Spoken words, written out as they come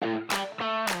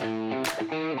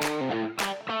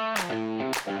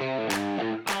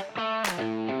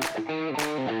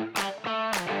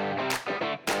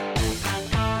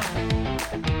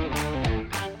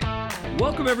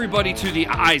Welcome, everybody, to the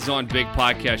Eyes on Big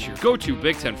podcast, your go-to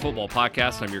Big Ten football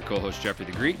podcast. I'm your co-host, Jeffrey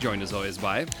the Greek, joined as always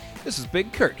by... This is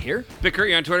Big Kurt here. Big Kurt,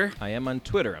 you on Twitter? I am on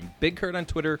Twitter. I'm Big Kurt on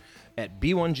Twitter at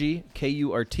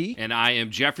B1GKURT. And I am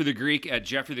Jeffrey the Greek at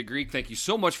Jeffrey the Greek. Thank you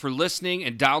so much for listening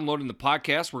and downloading the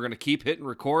podcast. We're going to keep hitting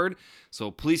record, so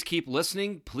please keep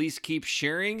listening. Please keep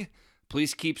sharing.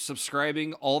 Please keep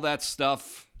subscribing. All that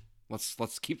stuff.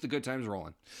 Let's keep the good times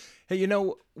rolling. Hey, you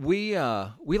know, we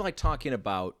like talking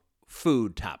about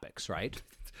food topics, right?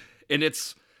 And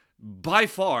it's by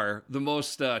far the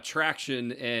most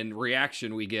traction and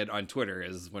reaction we get on Twitter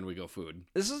is when we go food.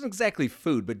 This isn't exactly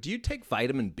food, but do you take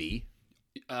vitamin B?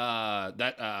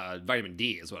 Vitamin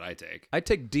D is what I take. I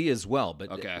take D as well,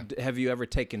 but okay. Have you ever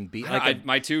taken B?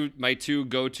 My two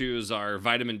go-tos are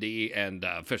vitamin D and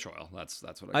fish oil. That's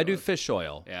what I do. Fish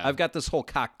oil. Yeah. I've got this whole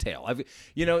cocktail.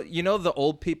 You know the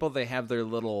old people, they have their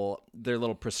little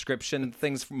prescription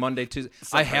things for Monday, Tuesday.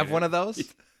 I have one of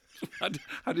those.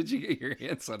 How did you get your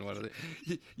hands on one of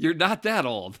these? You're not that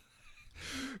old.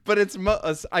 But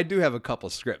I do have a couple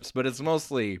scripts, but it's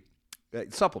mostly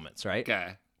supplements, right?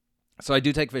 Okay. So I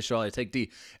do take fish oil, I take D,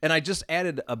 and I just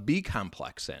added a B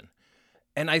complex in,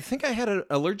 and I think I had an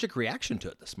allergic reaction to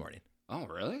it this morning. Oh,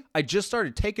 really? I just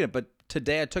started taking it, but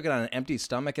today I took it on an empty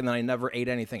stomach, and then I never ate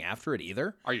anything after it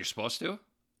either. Are you supposed to?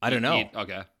 I don't know.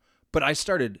 Okay. But I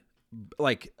started,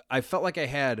 I felt like I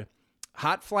had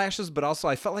hot flashes, but also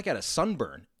I felt like I had a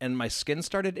sunburn, and my skin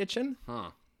started itching.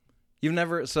 Huh. You've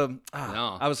never, No.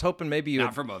 I was hoping maybe you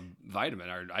Not from a vitamin,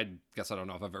 or I guess I don't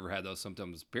know if I've ever had those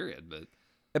symptoms, period, but...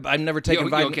 I've never taken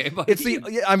vitamin. Okay,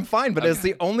 buddy? I'm fine, but it's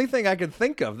the only thing I could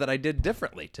think of that I did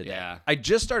differently today. Yeah. I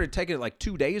just started taking it like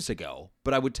 2 days ago,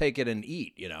 but I would take it and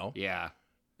eat, Yeah.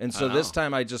 And so this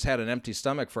time I just had an empty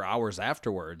stomach for hours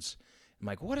afterwards. I'm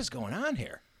like, what is going on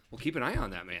here? Well, keep an eye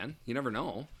on that, man. You never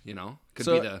know, Could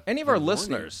So be the any of our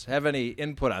listeners have any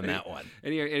input on that one?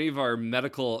 Any of our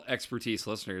medical expertise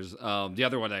listeners. The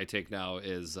other one that I take now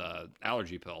is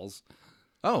allergy pills.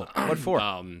 Oh, what for?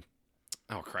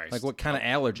 Oh, Christ. Like what kind of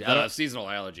allergy? Seasonal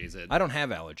allergies. I don't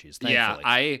have allergies, thankfully.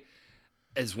 Yeah,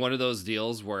 it's one of those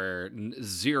deals where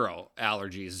zero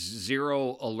allergies,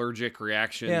 zero allergic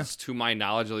reactions to my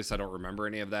knowledge. At least I don't remember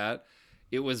any of that.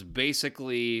 It was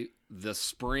basically the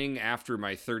spring after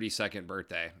my 32nd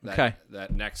birthday.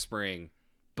 That next spring,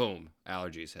 boom,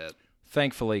 allergies hit.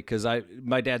 Thankfully, because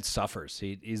my dad suffers.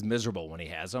 He's miserable when he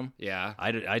has them. Yeah.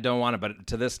 I don't want it, but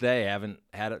to this day, I haven't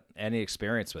had any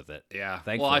experience with it. Yeah.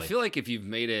 Thankfully. Well, I feel like if you've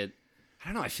made it, I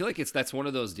don't know, I feel like that's one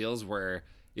of those deals where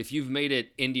if you've made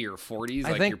it into your 40s,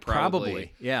 I think you're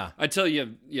probably yeah. Until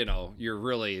you're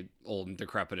really old and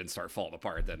decrepit and start falling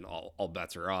apart, then all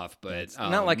bets are off. But it's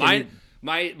not like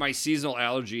my seasonal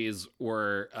allergies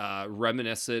were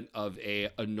reminiscent of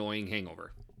a annoying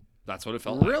hangover. That's what it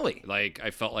felt like. Really? Like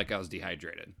I felt like I was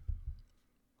dehydrated.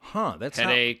 Huh, that's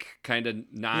headache, kind of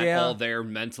not all there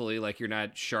mentally, like you're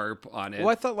not sharp on it. Well,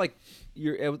 I thought like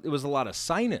it was a lot of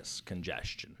sinus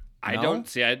congestion. I No? don't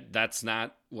see. That's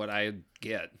not what I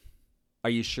get.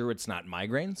 Are you sure it's not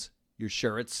migraines? You're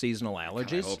sure it's seasonal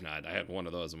allergies? God, I hope not. I had one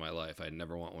of those in my life. I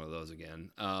never want one of those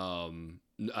again.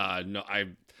 No,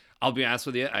 I'll be honest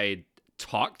with you. I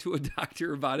talked to a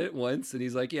doctor about it once, and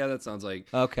he's like, "Yeah, that sounds like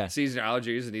seasonal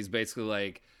allergies." And he's basically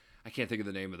like, "I can't think of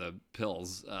the name of the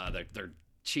pills. They're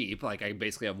cheap. Like I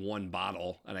basically have one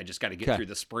bottle, and I just got to get through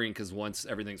the spring because once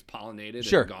everything's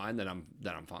pollinated and gone, then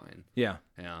I'm fine." Yeah.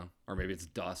 Or maybe it's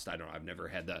dust. I don't know. I've never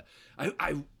had that.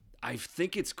 I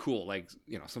think it's cool. Like,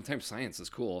 sometimes science is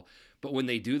cool, but when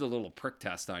they do the little prick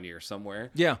test on you or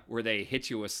somewhere, where they hit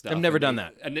you with stuff. I've never done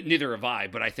that. And neither have I,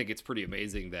 but I think it's pretty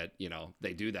amazing that,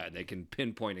 they do that. They can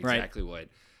pinpoint exactly what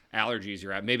allergies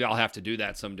you're at. Maybe I'll have to do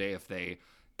that someday if they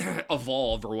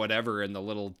evolve or whatever, and the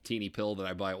little teeny pill that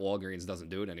I buy at Walgreens doesn't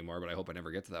do it anymore, but I hope I never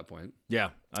get to that point. Yeah.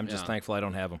 I'm just thankful I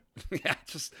don't have them. Yeah.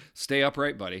 Just stay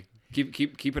upright, buddy.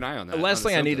 Keep an eye on that. The last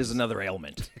thing I need is another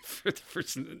ailment.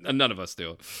 None of us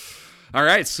do. All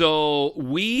right, so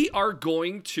we are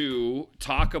going to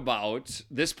talk about,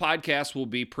 this podcast will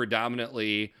be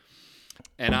predominantly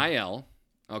NIL,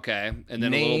 okay? And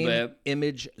then a little bit...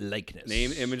 image, likeness.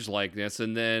 Name, image, likeness,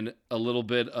 and then a little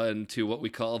bit into what we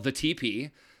call the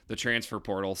TP, the transfer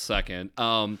portal, second.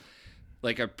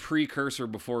 Like a precursor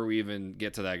before we even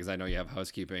get to that, because I know you have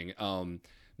housekeeping.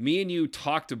 Me and you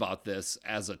talked about this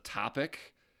as a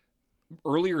topic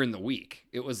earlier in the week.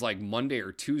 It was like Monday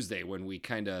or Tuesday when we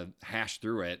kind of hashed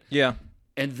through it. Yeah.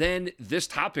 And then this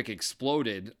topic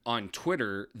exploded on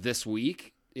Twitter this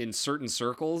week in certain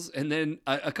circles. And then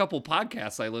a couple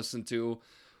podcasts I listened to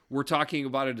were talking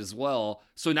about it as well.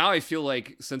 So now I feel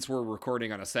like since we're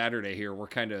recording on a Saturday here, we're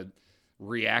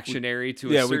reactionary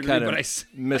to a certain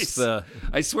degree, but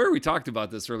I swear we talked about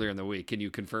this earlier in the week. Can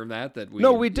you confirm that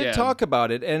we did talk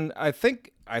about it, and I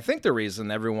think the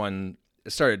reason everyone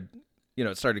started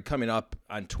coming up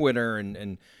on Twitter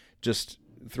and just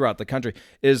throughout the country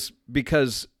is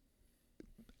because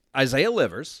Isaiah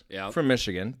Livers from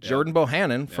Michigan, Jordan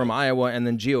Bohannon from Iowa, and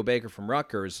then Geo Baker from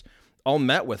Rutgers all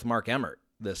met with Mark Emmert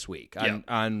this week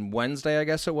on Wednesday, I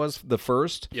guess it was the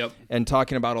first, and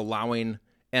talking about allowing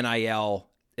NIL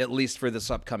at least for this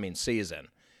upcoming season.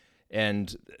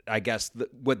 And I guess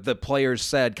what the players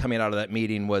said coming out of that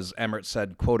meeting was Emmert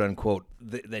said, quote unquote,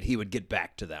 that he would get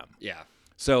back to them. Yeah.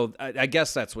 So I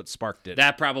guess that's what sparked it.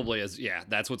 That probably is,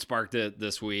 that's what sparked it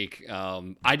this week.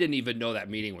 I didn't even know that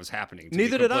meeting was happening.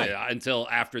 Neither did I. Until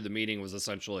after the meeting was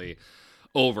essentially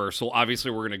over. So obviously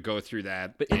we're going to go through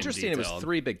that. But interesting, it was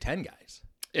 3 Big Ten guys.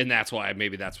 And that's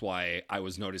why I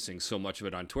was noticing so much of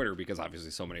it on Twitter, because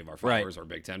obviously so many of our followers are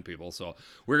Big Ten people. So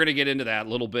we're going to get into that a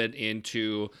little bit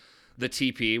into the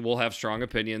TP. We'll have strong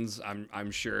opinions,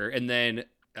 I'm sure. And then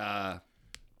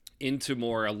into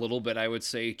more a little bit, I would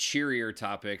say, cheerier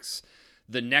topics.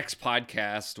 The next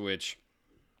podcast, which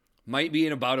might be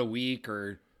in about a week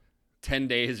or 10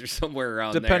 days or somewhere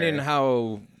around depending on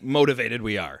how motivated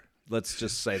we are. Let's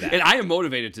just say that. And I am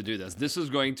motivated to do this. This is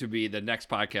going to be, the next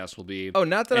podcast will be... Oh,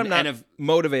 not that I'm not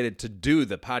motivated to do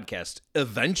the podcast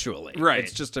eventually. Right.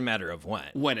 It's just a matter of when.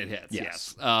 When it hits,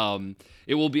 yes.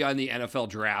 It will be on the NFL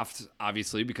draft,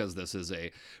 obviously, because this is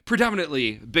a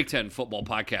predominantly Big Ten football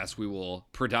podcast. We will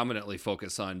predominantly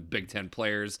focus on Big Ten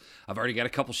players. I've already got a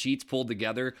couple sheets pulled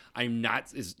together.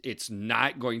 It's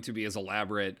not going to be as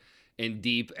elaborate and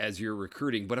deep as your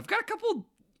recruiting, but I've got a couple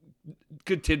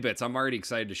good tidbits I'm already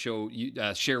excited to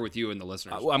share with you and the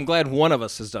listeners. I'm glad one of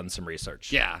us has done some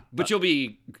research. Yeah, but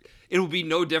it'll be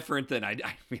no different than I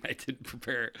didn't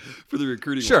prepare for the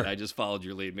recruiting one. I just followed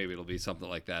your lead. Maybe it'll be something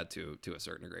like that to a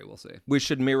certain degree. We'll see. We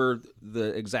should mirror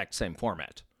the exact same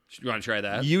format. You want to try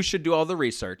that? You should do all the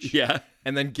research. Yeah.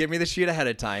 And then give me the sheet ahead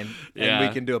of time, and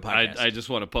we can do a podcast. I just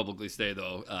want to publicly say,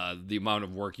 though, the amount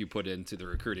of work you put into the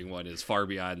recruiting one is far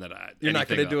beyond that. You're not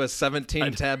going to do a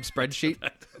 17-tab spreadsheet?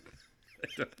 I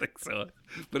don't think so,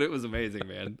 but it was amazing,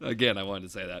 man. Again, I wanted to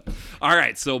say that. All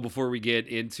right, so before we get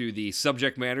into the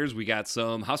subject matters, we got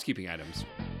some housekeeping items.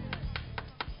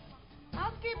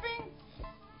 Housekeeping?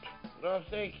 No,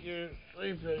 thank you.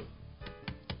 Sleeping.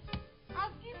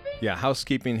 Housekeeping? Yeah,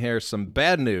 housekeeping here. Some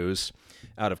bad news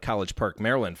out of College Park,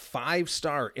 Maryland.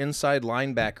 5-star inside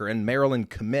linebacker and Maryland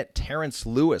commit Terrence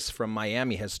Lewis from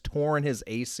Miami has torn his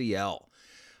ACL.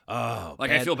 Oh,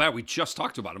 I feel bad. We just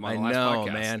talked about him on the last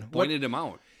podcast. Man. Pointed him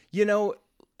out. You know,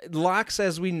 Locks,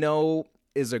 as we know,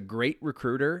 is a great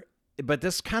recruiter, but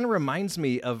this kind of reminds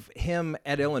me of him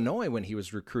at Illinois when he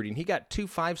was recruiting. He got 2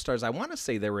 5-stars. I want to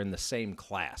say they were in the same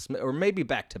class, or maybe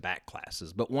back-to-back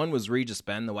classes, but one was Regis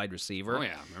Ben, the wide receiver. Oh,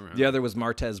 yeah. I remember him. The other was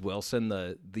Martez Wilson,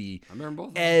 the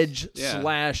edge /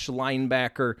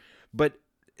 linebacker. But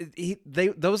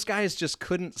those guys just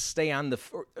couldn't stay on the.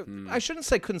 I shouldn't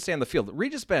say couldn't stay on the field.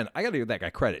 Regis Ben, I got to give that guy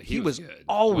credit. He was good.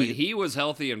 always he was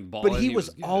healthy and balling, but he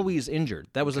was always injured.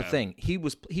 That was the thing. He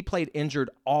played injured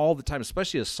all the time,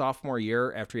 especially his sophomore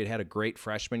year after he had a great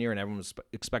freshman year and everyone was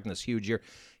expecting this huge year.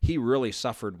 He really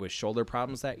suffered with shoulder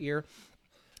problems that year.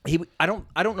 I don't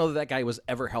know that guy was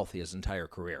ever healthy his entire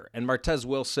career. And Martez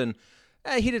Wilson,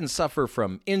 he didn't suffer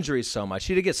from injuries so much.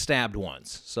 He did get stabbed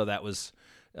once, so that was.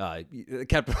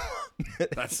 Kept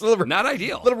that's not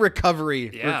ideal. Little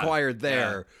recovery required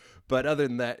there, but other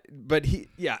than that,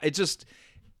 it just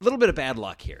a little bit of bad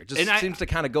luck here. It just seems to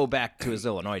kind of go back to his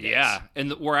Illinois days. Yeah,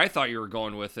 and where I thought you were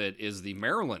going with it is the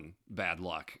Maryland bad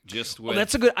luck.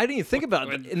 That's a good. I didn't even think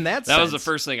about it in that sense. That was the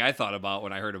first thing I thought about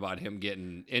when I heard about him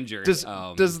getting injured. Does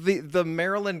the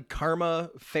Maryland karma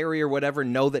fairy or whatever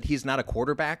know that he's not a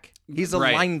quarterback? He's a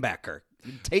linebacker.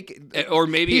 Or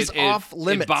maybe he's off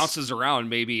limits. It bounces around.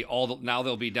 Maybe now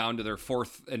they'll be down to their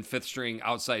 4th and 5th string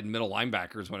outside middle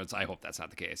linebackers when I hope that's not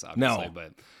the case, obviously. No.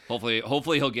 But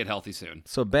hopefully he'll get healthy soon.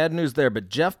 So bad news there. But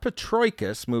Jeff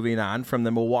Petroikas, moving on from the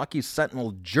Milwaukee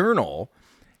Sentinel Journal,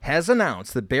 has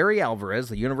announced that Barry Alvarez,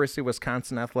 the University of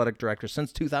Wisconsin athletic director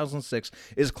since 2006,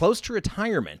 is close to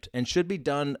retirement and should be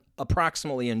done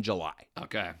approximately in July.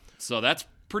 Okay, so that's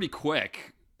pretty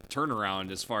quick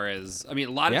turnaround as far as, a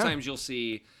lot of times you'll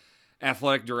see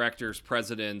athletic directors,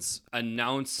 presidents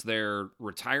announce their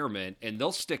retirement and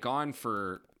they'll stick on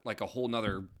for like a whole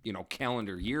nother,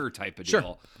 calendar year type of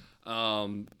deal.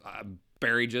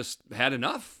 Barry just had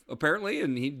enough apparently,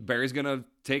 and Barry's going to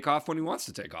take off when he wants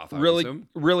to take off.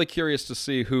 Really curious to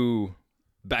see who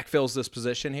backfills this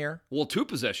position here? Well, 2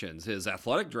 positions, his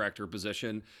athletic director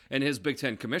position and his Big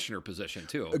Ten commissioner position,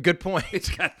 too. A good point. He's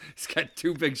got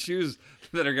 2 big shoes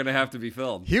that are going to have to be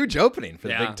filled. Huge opening for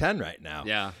the Big Ten right now.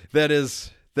 Yeah. That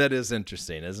is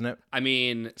interesting, isn't it? I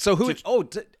mean... So who...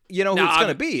 you know who it's going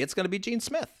to be? It's going to be Gene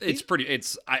Smith.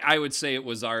 I would say it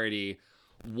was already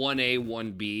 1A,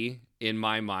 1B in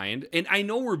my mind. And I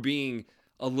know we're being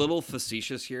a little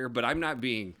facetious here, but I'm not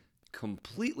being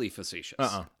completely facetious.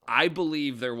 I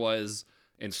believe there was,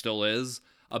 and still is,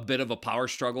 a bit of a power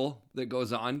struggle that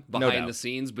goes on behind the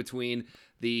scenes between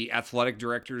the athletic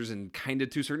directors and kind of,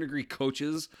 to a certain degree,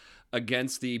 coaches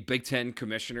against the Big Ten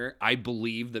commissioner. I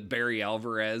believe that Barry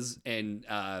Alvarez and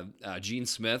Gene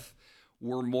Smith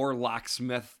were more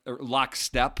lockstep,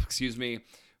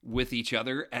 with each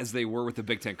other as they were with the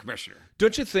Big Ten commissioner.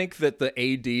 Don't you think that the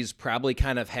ADs probably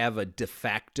kind of have a de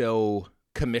facto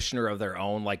commissioner of their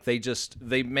own? Like they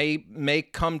may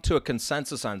come to a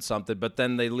consensus on something, but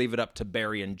then they leave it up to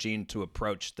Barry and Gene to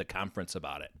approach the conference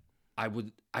about it.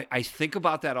 I think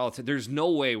about that all the time. There's no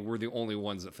way we're the only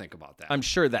ones that think about that. I'm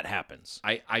sure that happens.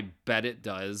 I bet it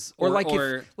does. Or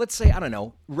if, let's say, I don't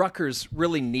know, Rutgers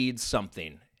really needs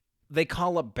something. They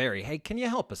call up Barry. Hey, can you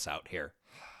help us out here?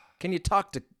 Can you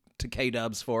talk to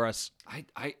K-Dubs for us?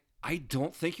 I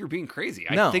don't think you're being crazy.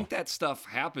 No. I think that stuff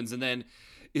happens. And then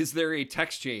is there a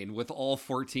text chain with all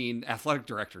 14 athletic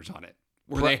directors on it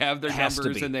where they have their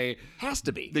numbers and they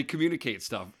communicate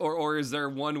stuff? Or is there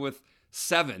one with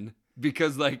 7?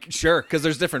 Because sure, because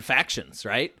there's different factions,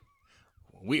 right?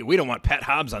 We don't want Pat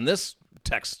Hobbs on this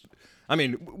text. I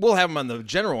mean, we'll have him on the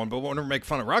general one, but we won't ever make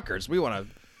fun of Rutgers. We want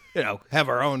to, have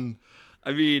our own.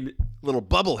 I mean, little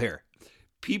bubble here.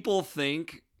 People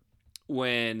think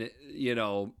when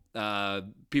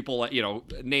people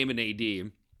name an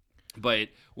AD, but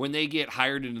when they get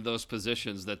hired into those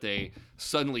positions, that they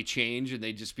suddenly change and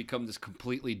they just become this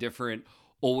completely different,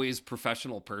 always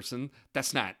professional person.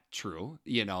 That's not true,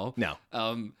 No.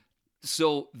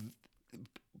 So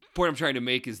point I'm trying to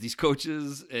make is these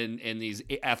coaches and these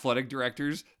athletic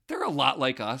directors, they're a lot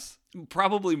like us,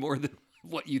 probably more than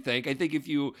what you think. I think if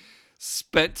you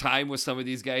spent time with some of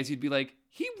these guys, you'd be like,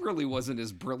 he really wasn't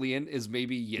as brilliant as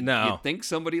maybe you'd think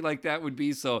somebody like that would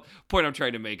be. So point I'm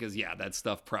trying to make is, that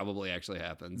stuff probably actually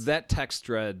happens. That text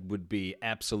thread would be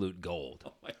absolute gold.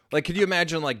 Oh my, could you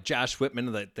imagine Josh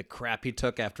Whitman, the crap he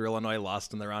took after Illinois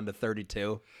lost in the round of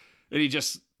 32? And he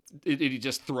just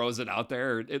throws it out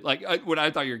there. What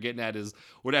I thought you were getting at is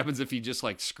what happens if he just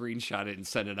screenshot it and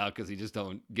send it out because he just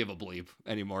don't give a bleep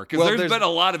anymore. Because there's been a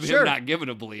lot of him not giving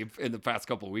a bleep in the past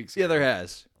couple of weeks. Yeah, there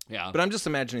has. Yeah. But I'm just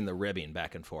imagining the ribbing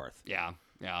back and forth. Yeah.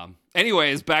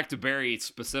 Anyways, back to Barry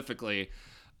specifically.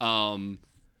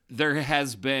 There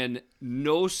has been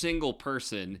no single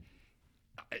person,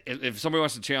 if somebody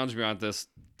wants to challenge me on this,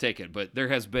 take it. But there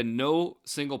has been no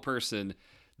single person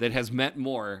that has meant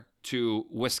more to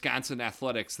Wisconsin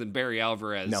athletics than Barry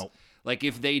Alvarez. No.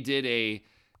 If they did a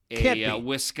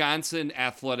Wisconsin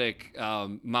athletic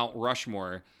Mount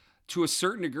Rushmore, to a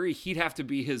certain degree, he'd have to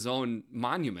be his own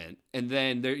monument. And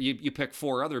then you pick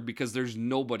 4 other because there's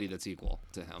nobody that's equal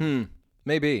to him.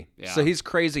 Maybe. Yeah. So he's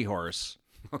Crazy Horse.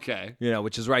 Okay.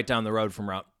 Which is right down the road from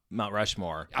Mount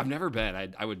Rushmore. I've never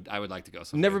been. I would like to go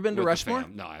someday. Never been to Rushmore?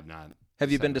 No, I have not.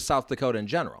 Have you been to South Dakota in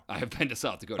general? I have been to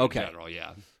South Dakota in general,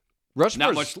 yeah.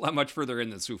 Rushmore's not much further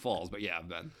in than Sioux Falls, but yeah, I've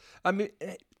been. I mean,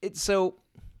 so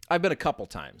I've been a couple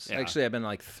times. Yeah. Actually, I've been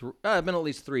I've been at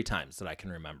least 3 times that I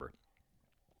can remember.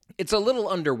 It's a little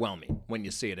underwhelming when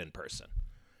you see it in person.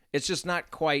 It's just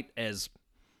not quite as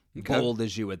bold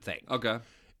as you would think. Okay.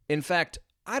 In fact,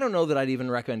 I don't know that I'd even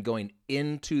recommend going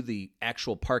into the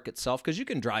actual park itself because you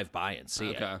can drive by and see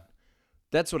it.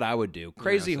 That's what I would do.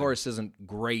 Crazy Horse isn't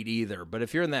great either, but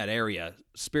if you're in that area,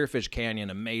 Spearfish Canyon,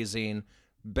 amazing.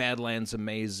 Badlands,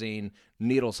 amazing.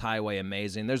 Needles Highway,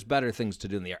 amazing. There's better things to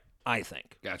do in the area, I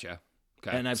think. Gotcha.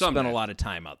 Okay. And I've spent a lot of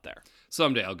time out there.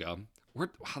 Someday I'll go.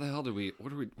 How the hell did we?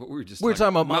 What were we just? We're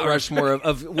talking about Mount Rushmore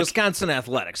of Wisconsin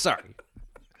athletics. Sorry,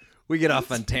 we get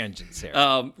off on tangents here.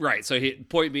 Right. So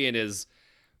point being is,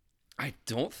 I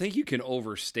don't think you can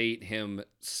overstate him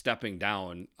stepping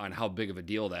down on how big of a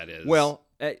deal that is. Well,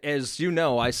 as you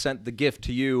know, I sent the gift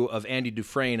to you of Andy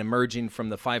Dufresne emerging from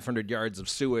the 500 yards of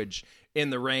sewage in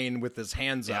the rain with his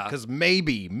hands up because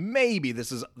maybe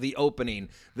this is the opening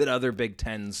that other Big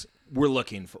Ten teams were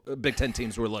looking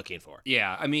for.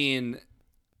 Yeah, I mean,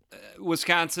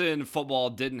 Wisconsin football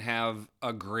didn't have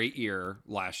a great year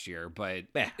last year, but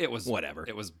it was whatever.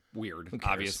 It was weird,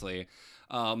 obviously.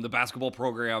 The basketball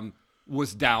program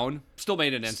was down, still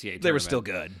made an NCAA tournament. They were still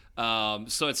good.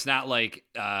 So it's not like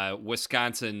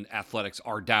Wisconsin athletics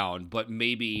are down, but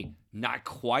maybe not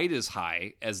quite as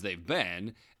high as they've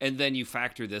been. And then you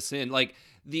factor this in. Like,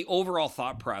 the overall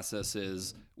thought process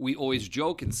is, we always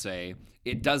joke and say,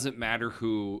 it doesn't matter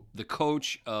who the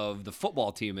coach of the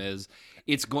football team is.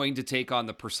 It's going to take on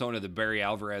the persona that Barry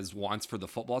Alvarez wants for the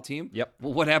football team. Yep.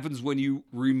 Well, what happens when you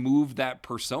remove that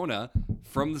persona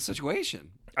from the situation?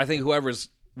 I think whoever's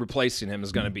replacing him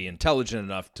is going to be intelligent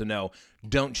enough to know,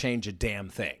 don't change a damn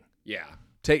thing. Yeah.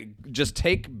 Just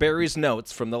take Barry's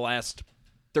notes from the last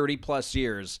 30 plus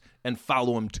years and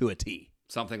follow him to a T.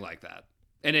 Something like that.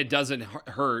 And it doesn't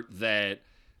hurt that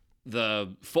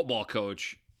the football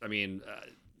coach, I mean,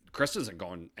 Chris isn't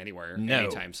going anywhere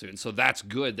anytime soon. So that's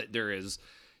good that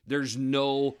there's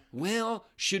no, well,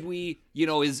 should we,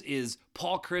 is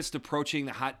Paul Chryst approaching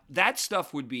the hot? That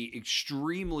stuff would be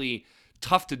extremely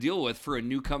tough to deal with for a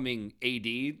new coming AD.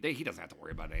 He doesn't have to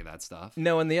worry about any of that stuff.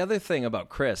 No, and the other thing about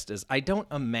Chryst is I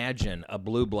don't imagine a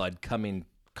blue blood calling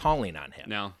on him.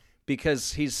 No.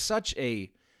 Because he's such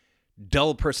a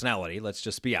dull personality, let's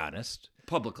just be honest.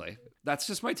 Publicly. That's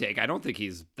just my take. I don't think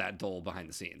he's that dull behind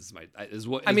the scenes.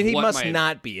 He must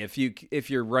not be if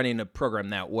you're running a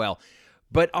program that well.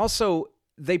 But also,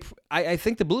 I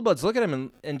think the Blue Bloods look at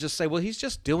him and just say, well, he's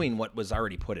just doing what was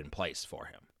already put in place for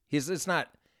him. It's not,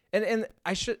 and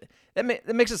I should. That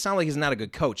makes it sound like he's not a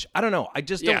good coach. I don't know. I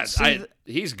just don't see.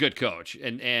 He's a good coach,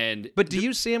 But do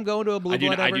you see him going to a Blue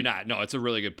Blood? I do not. No, it's a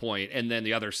really good point. And then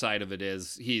the other side of it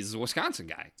is he's a Wisconsin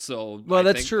guy. So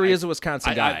that's true. He is a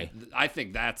Wisconsin guy. I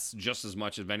think that's just as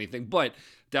much of anything, but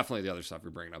definitely the other stuff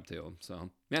you're bringing up too. So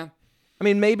yeah. I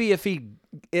mean, maybe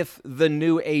if the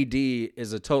new AD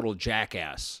is a total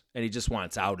jackass and he just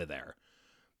wants out of there,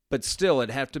 but still,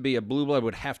 it'd have to be a Blue Blood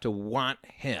would have to want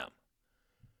him.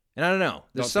 And I don't know.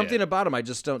 There's something about him I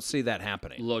just don't see that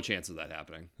happening. Low chance of that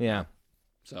happening. Yeah.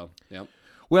 So, yeah.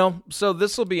 Well, so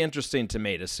this will be interesting to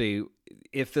me to see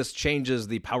if this changes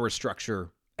the power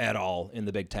structure at all in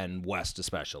the Big Ten West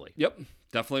especially. Yep.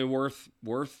 Definitely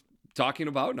worth talking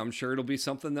about, and I'm sure it'll be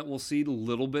something that we'll see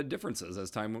little bit differences as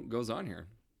time goes on here.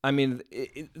 I mean,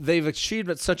 they've achieved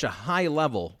at such a high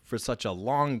level for such a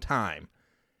long time.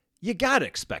 You got to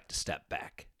expect a step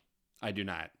back. I do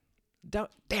not.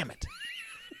 Damn it.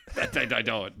 I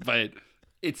don't, but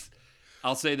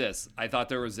I'll say this. I thought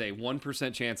there was a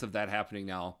 1% chance of that happening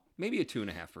now, maybe a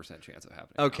 2.5% chance of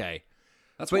happening. Okay.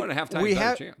 Now. That's 1.5 times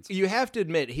better chance. You have to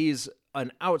admit he's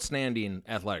an outstanding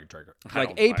athletic director,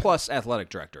 like A+ athletic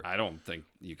director. I don't think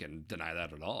you can deny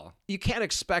that at all. You can't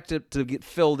expect it to get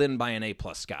filled in by an A+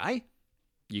 guy.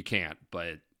 You can't,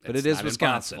 but it is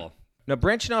Wisconsin. Impossible. Now,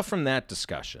 branching off from that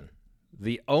discussion,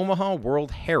 the Omaha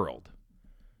World Herald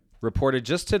reported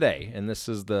just today, and this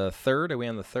is the 3rd. Are we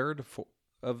on the 3rd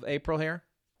of April here?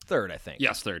 3rd, I think.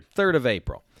 Yes, 3rd. 3rd of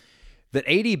April. That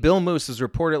AD Bill Moose is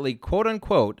reportedly, quote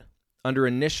unquote, under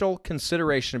initial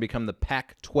consideration to become the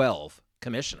Pac-12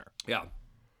 commissioner. Yeah.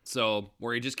 So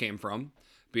where he just came from,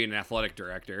 being an athletic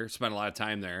director, spent a lot of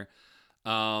time there.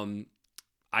 I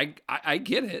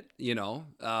get it,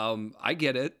 I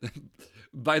get it.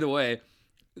 By the way,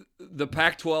 the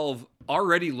Pac-12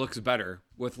 already looks better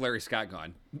with Larry Scott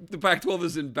gone. The Pac-12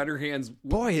 is in better hands.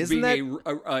 Boy, isn't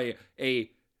that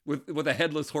with a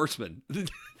headless horseman than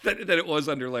it was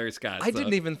under Larry Scott. I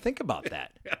didn't even think about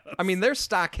that. Yes. I mean, their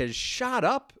stock has shot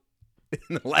up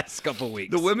in the last couple of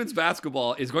weeks. The women's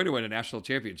basketball is going to win a national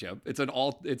championship. It's an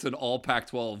all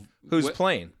Pac-12. Who's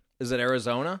playing? Is it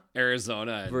Arizona?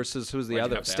 Arizona versus who's the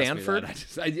other? Stanford.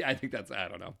 I think that's. I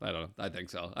don't know. I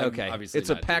think so. Okay, it's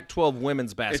a Pac-12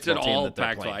 women's basketball team that they're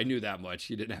Pac-12. playing. I knew that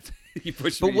much. You didn't have to. You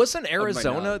pushed but me. Wasn't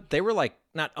Arizona? They were like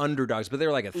not underdogs, but they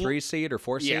were like a 3 seed or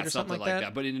 4 seed or something like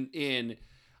that. But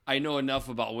I know enough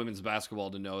about women's basketball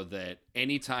to know that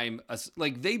anytime,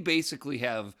 they basically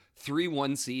have 3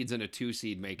 1 seeds and a 2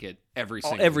 seed make it every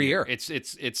year.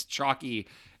 It's chalky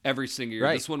every single year.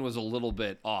 Right. This one was a little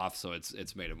bit off, so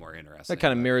it's made it more interesting. That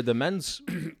kind of mirrored the men's.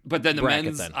 But then the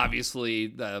men's, obviously,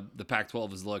 the Pac-12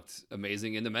 has looked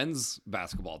amazing in the men's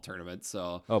basketball tournament.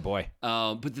 So, oh boy,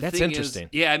 but that's interesting.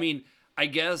 I mean, I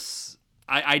guess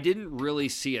I didn't really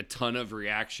see a ton of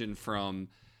reaction from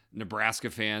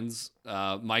Nebraska fans.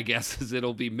 My guess is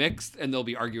it'll be mixed, and they'll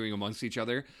be arguing amongst each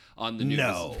other on the news.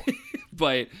 No,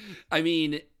 but I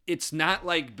mean, it's not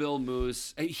like Bill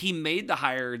Moose. He made the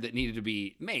hire that needed to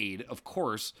be made, of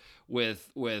course,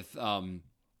 with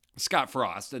Scott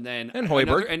Frost, and then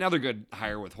Hoiberg. Another good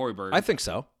hire with Hoiberg. I think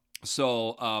so.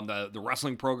 So the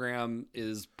wrestling program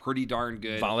is pretty darn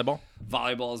good.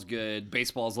 Volleyball is good.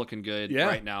 Baseball is looking good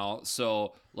right now.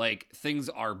 So like things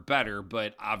are better,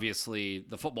 but obviously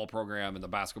the football program and the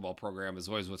basketball program is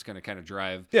always what's going to kind of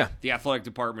drive the athletic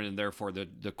department, and therefore the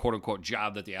quote unquote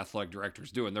job that the athletic director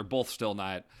is doing. They're both still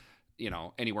not,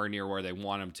 anywhere near where they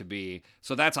want them to be.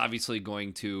 So that's obviously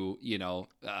going to,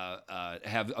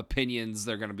 have opinions.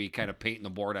 They're going to be kind of painting the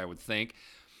board, I would think.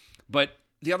 But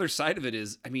the other side of it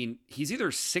is, I mean, he's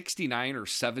either 69 or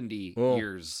 70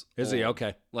 years old. Is he?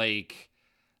 Okay. Like,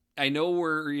 I know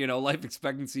life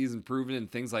expectancy is improving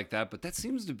and things like that, but that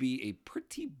seems to be a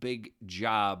pretty big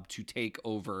job to take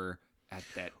over at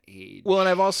that age. Well, and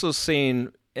I've also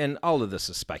seen, and all of this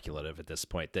is speculative at this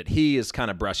point, that he is kind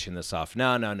of brushing this off.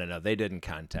 No, they didn't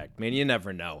contact me. I mean, you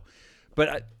never know.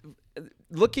 But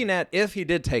looking at if he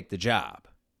did take the job,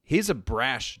 he's a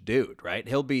brash dude, right?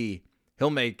 He'll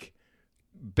make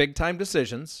big time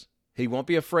decisions. He won't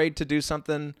be afraid to do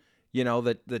something,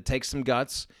 that takes some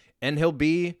guts, and he'll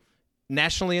be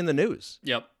nationally in the news.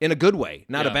 Yep. In a good way,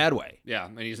 not a bad way. Yeah.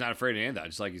 And he's not afraid of any of that,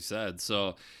 just like you said.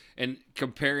 So, and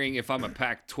comparing, if I'm a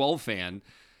Pac-12 fan,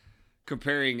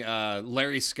 comparing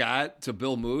Larry Scott to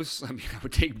Bill Moose, I mean, I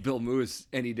would take Bill Moose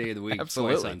any day of the week,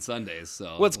 twice on Sundays.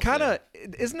 So, well, it's kind of,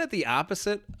 isn't it the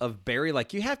opposite of Barry?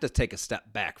 Like, you have to take a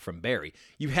step back from Barry.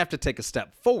 You have to take a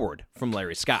step forward from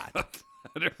Larry Scott.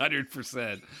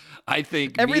 100%. I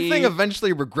think everything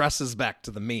eventually regresses back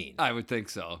to the mean. I would think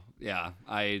so. Yeah.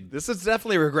 This is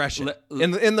definitely regression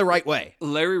in the right way.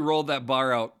 Larry rolled that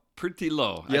bar out pretty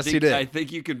low. Yes, he did. I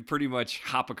think you can pretty much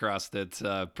hop across it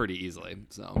pretty easily.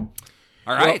 So,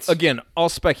 all right. Well, again, all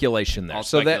speculation there. All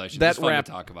speculation. That fun to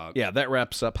talk about. Yeah, that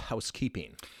wraps up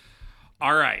housekeeping.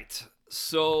 All right.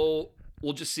 So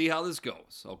we'll just see how this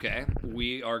goes, okay?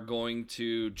 We are going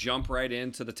to jump right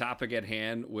into the topic at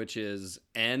hand, which is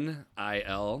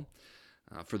NIL.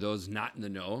 For those not in the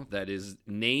know, that is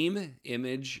name,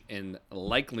 image, and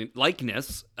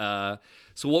likeness. So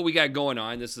what we got going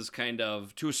on, this is kind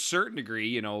of, to a certain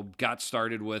degree, got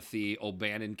started with the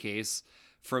O'Bannon case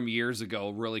from years ago,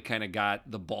 really kind of got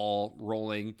the ball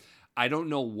rolling. I don't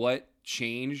know what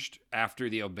changed after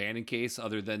the O'Bannon case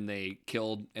other than they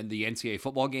killed in the NCAA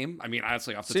football game. I mean,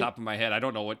 honestly, off the top of my head, I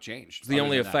don't know what changed. It's the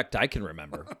only effect I can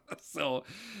remember. So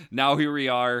now here we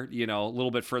are, a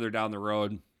little bit further down the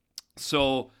road.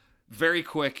 So very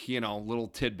quick, little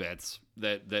tidbits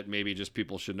that maybe just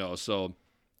people should know. So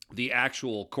the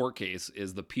actual court case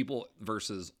is the People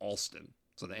versus Alston.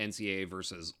 So the NCAA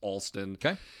versus Alston.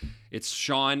 Okay. It's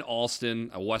Sean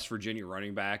Alston, a West Virginia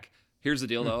running back. Here's the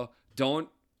deal, though.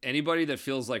 Anybody that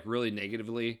feels like really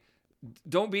negatively,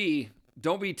 don't be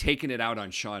taking it out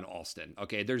on Sean Alston.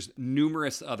 Okay. There's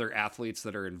numerous other athletes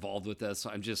that are involved with this.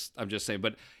 So I'm just saying,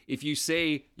 but if you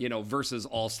say, versus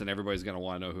Alston, everybody's going to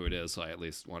want to know who it is. So I at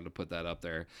least wanted to put that up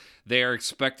there. They are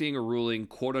expecting a ruling,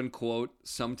 quote unquote,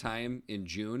 sometime in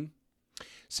June.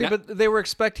 See, but they were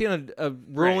expecting a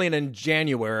ruling in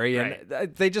January,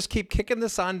 and they just keep kicking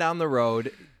this on down the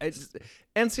road.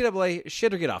 NCAA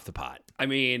should get off the pot. I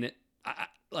mean,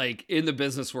 like in the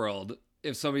business world,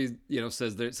 if somebody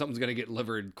says that something's going to get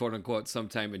delivered, quote unquote,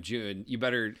 sometime in June, you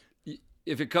better.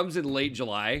 If it comes in late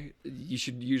July, you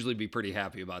should usually be pretty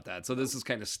happy about that. So this is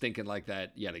kind of stinking like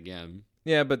that yet again.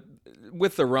 Yeah, but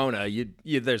with the Rona,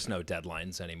 there's no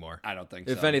deadlines anymore. I don't think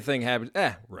so. If anything happens,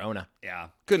 Rona. Yeah.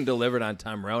 Couldn't deliver it on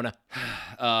time, Rona.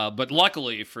 But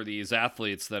luckily for these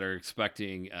athletes that are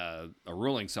expecting a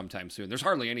ruling sometime soon, there's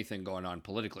hardly anything going on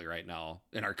politically right now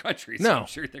in our country. So I'm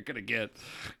sure they're going to get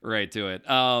right to it.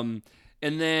 And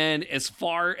then as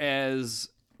far as,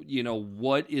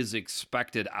 what is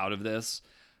expected out of this,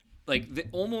 like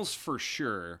almost for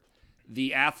sure,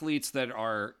 the athletes that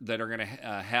are going to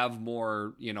have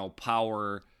more,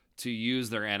 power to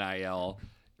use their NIL,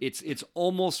 it's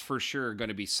almost for sure going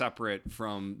to be separate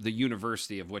from the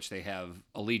university of which they have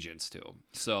allegiance to.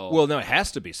 So, well, no, it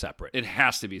has to be separate. It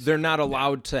has to be separate. They're not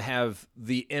allowed to have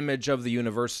the image of the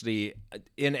university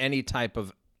in any type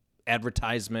of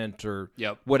advertisement or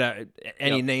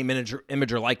any name,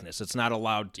 image or likeness. It's not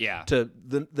allowed to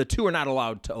the two are not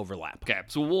allowed to overlap. Okay,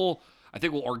 so I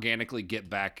think we'll organically get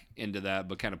back into that,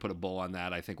 but kind of put a bow on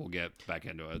that. I think we'll get back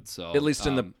into it. So at least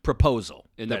in the proposal.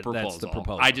 That's the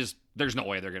proposal. There's no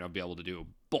way they're going to be able to do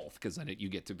both, because then you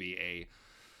get to be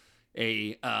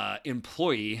a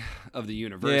employee of the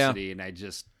university, and I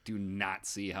just do not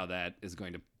see how that is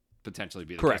going to potentially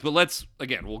be the case.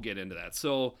 But we'll get into that. So,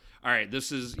 all right,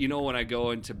 this is, when I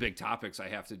go into big topics, I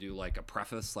have to do like a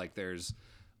preface, like there's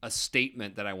a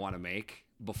statement that I want to make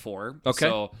before. Okay.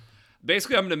 So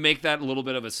basically I'm going to make that a little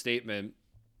bit of a statement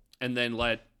and then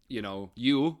let,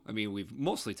 I mean, we've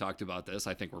mostly talked about this.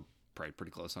 I think we're probably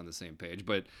pretty close on the same page,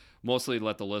 but mostly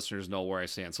let the listeners know where I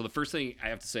stand. So the first thing I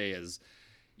have to say is,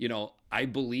 I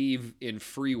believe in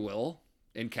free will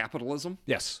in capitalism.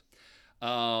 Yes.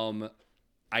 I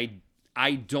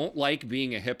don't like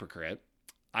being a hypocrite.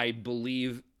 I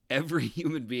believe every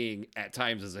human being at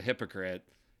times is a hypocrite.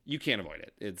 You can't avoid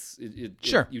it.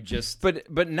 Sure. You just.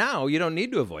 But now you don't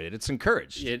need to avoid it. It's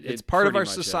encouraged. It's part of our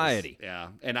society. Yeah.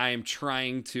 And I am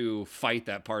trying to fight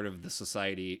that part of the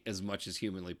society as much as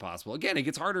humanly possible. Again, it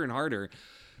gets harder and harder.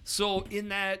 So in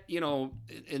that,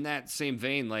 in that same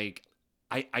vein, like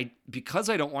I because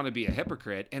I don't want to be a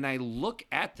hypocrite, and I look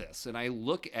at this and I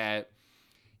look at,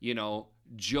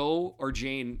 Joe or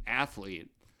Jane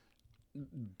athlete,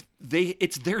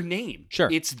 it's their name. Sure.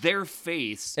 It's their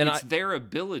face. And it's their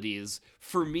abilities.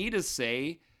 For me to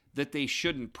say that they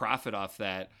shouldn't profit off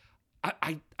that,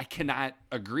 I cannot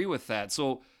agree with that.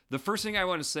 So the first thing I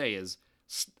want to say is,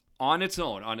 on its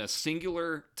own, on a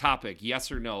singular topic, yes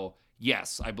or no,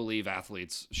 yes, I believe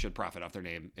athletes should profit off their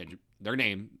name,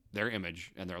 their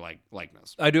image, and their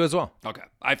likeness. I do as well. Okay.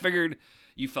 I figured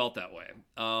you felt that way.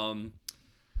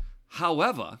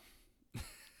 However,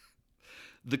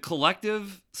 the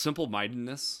collective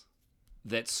simple-mindedness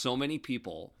that so many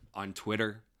people on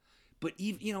Twitter, but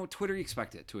even, Twitter, you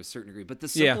expect it to a certain degree, but the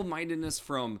simple-mindedness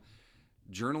from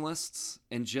journalists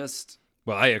and just...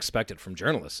 Well, I expect it from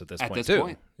journalists at this point,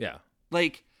 too. Yeah.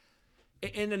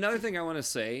 And another thing I want to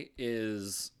say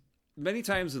is, many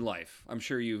times in life, I'm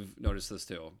sure you've noticed this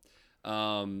too,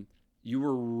 you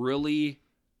were really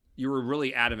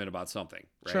adamant about something,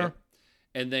 right? Sure.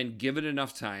 And then given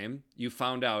enough time, you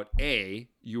found out, A,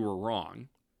 you were wrong,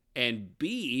 and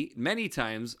B, many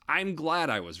times, I'm glad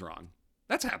I was wrong.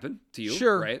 That's happened to you,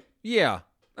 sure. Right? Yeah.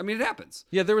 I mean, it happens.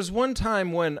 Yeah, there was one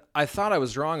time when I thought I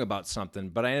was wrong about something,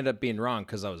 but I ended up being wrong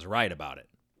because I was right about it.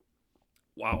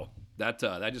 Wow. That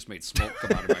just made smoke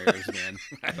come out of my ears, man.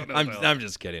 I don't know. I'm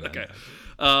just kidding. Okay.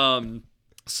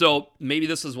 So maybe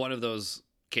this is one of those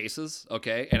cases,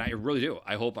 okay? And I really do.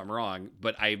 I hope I'm wrong,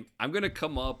 but I'm going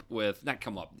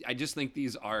to I just think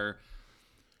these are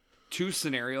two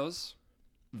scenarios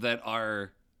that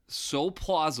are so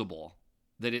plausible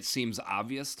that it seems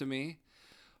obvious to me,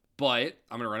 but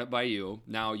I'm going to run it by you.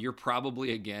 Now, you're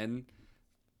probably, again,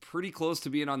 pretty close to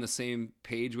being on the same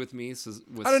page with me.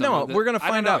 I don't know. We're going to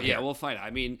find out. Yeah, we'll find out. I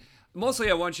mean, mostly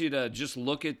I want you to just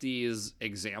look at these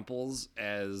examples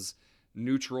as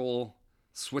neutral.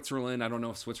 Switzerland, I don't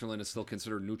know if Switzerland is still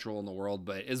considered neutral in the world,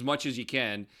 but as much as you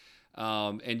can,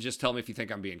 and just tell me if you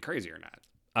think I'm being crazy or not.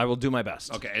 I will do my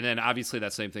best. Okay, and then obviously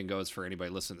that same thing goes for anybody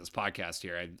listening to this podcast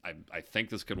here. I think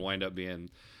this could wind up being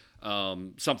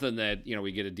something that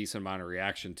we get a decent amount of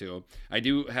reaction to. I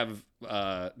do have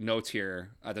notes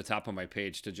here at the top of my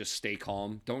page to just stay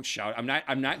calm. Don't shout.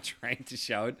 I'm not trying to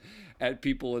shout at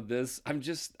people with this. I'm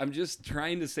just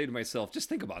trying to say to myself, just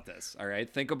think about this. All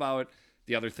right, think about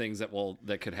the other things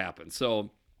that could happen.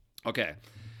 So, okay.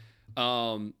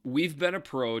 We've been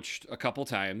approached a couple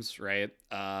times, right?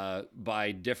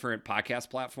 By different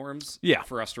podcast platforms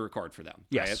for us to record for them.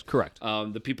 Yes, right? Correct.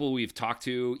 The people we've talked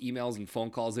to, emails and phone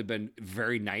calls, have been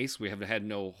very nice. We haven't had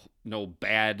no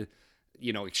bad,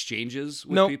 exchanges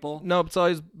with people. Nope. It's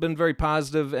always been very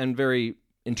positive and very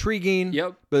intriguing.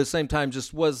 Yep. But at the same time,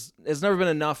 it's never been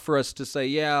enough for us to say,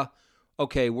 yeah,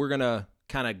 okay, we're going to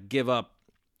kind of give up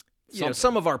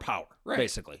some of our power,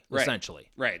 basically,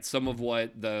 essentially. Right. Some of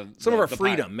what some of our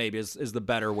freedom, maybe, is the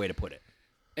better way to put it.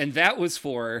 And that was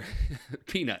for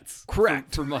peanuts.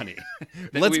 Correct. For money.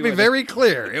 Let's be very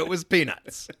clear. It was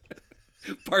peanuts.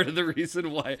 Part of the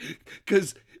reason why,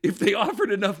 because if they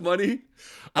offered enough money,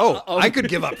 I could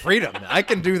give up freedom. I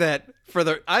can do that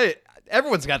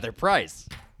everyone's got their price.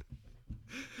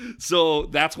 So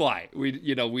that's why we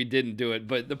didn't do it.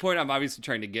 But the point I'm obviously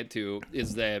trying to get to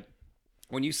is that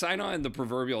when you sign on the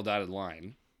proverbial dotted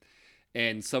line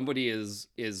and somebody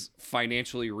is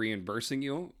financially reimbursing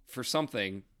you for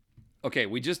something, okay,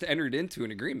 we just entered into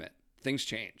an agreement. Things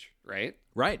change, right?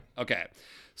 Right. Okay.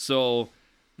 So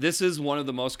this is one of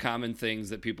the most common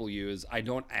things that people use. I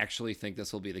don't actually think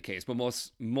this will be the case, but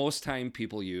most time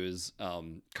people use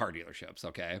car dealerships,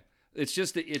 okay? It's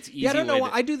easy. Yeah, I don't know.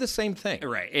 I do the same thing.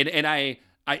 Right. And I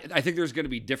think there's going to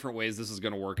be different ways this is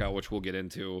going to work out, which we'll get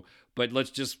into. But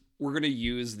we're going to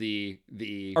use the.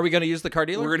 Are we going to use the car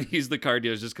dealer? We're going to use the car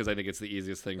dealers just because I think it's the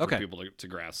easiest thing for people to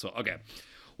grasp. So, okay.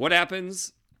 What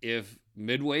happens if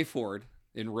Midway Ford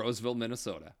in Roseville,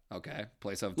 Minnesota. Okay,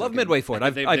 place I've love Midway Ford.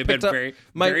 They've been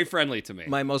very friendly to me.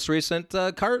 My most recent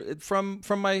car from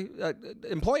my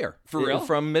employer. For real?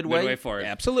 From Midway Ford.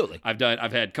 Absolutely.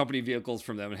 I've had company vehicles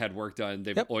from them and had work done.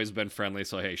 They've always been friendly.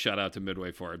 So hey, shout out to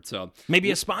Midway Ford. So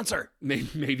maybe a sponsor.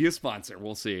 Maybe a sponsor.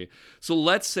 We'll see. So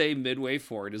let's say Midway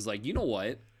Ford is like, you know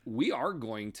what? We are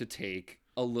going to take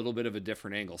a little bit of a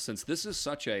different angle since this is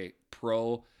such a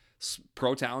pro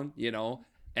town,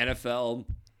 NFL,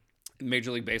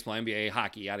 Major League Baseball, NBA,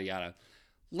 hockey, yada yada.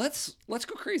 Let's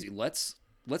go crazy. Let's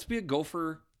be a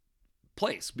Gopher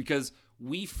place because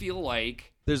we feel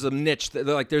like there's a niche.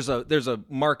 There's a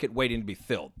market waiting to be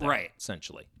filled. There, right.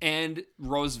 Essentially. And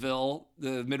Roseville,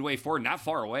 the Midway Ford, not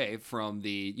far away from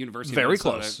the University very of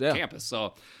Minnesota close yeah. campus.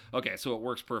 So so it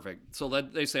works perfect. So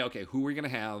they say, okay, who are we gonna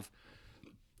have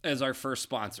as our first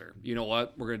sponsor? You know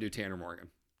what? We're gonna do Tanner Morgan.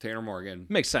 Tanner Morgan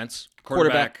makes sense.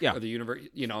 Quarterback yeah. of the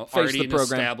university, already an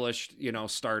established,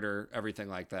 starter, everything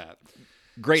like that.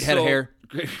 Great head of hair.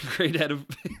 Great head of.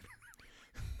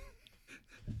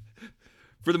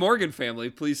 For the Morgan family,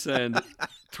 please send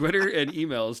Twitter and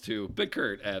emails to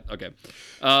BigKurt at. Okay,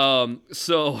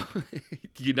 so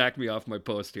you knocked me off my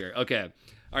post here. Okay,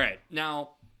 all right.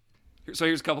 Now,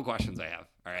 here's a couple questions I have.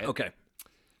 All right. Okay.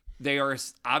 They are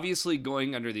obviously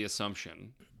going under the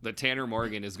assumption that Tanner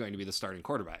Morgan is going to be the starting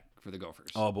quarterback for the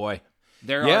Gophers. Oh boy.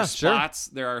 There are spots.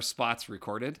 Sure. There are spots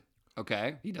recorded.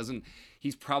 Okay.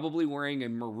 He's probably wearing a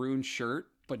maroon shirt,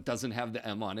 but doesn't have the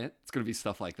M on it. It's going to be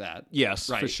stuff like that.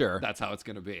 Yes, right? For sure. That's how it's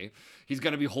going to be. He's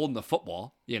going to be holding the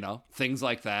football, things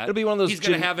like that. It'll be one of those. He's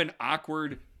going to have an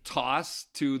awkward toss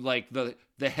to like the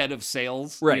head of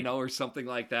sales, right. Or something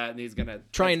like that, and he's gonna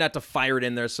trying not to fire it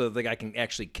in there so the guy can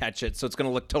actually catch it. So it's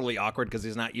gonna look totally awkward because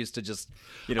he's not used to just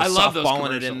I love those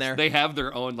softballing it in there. They have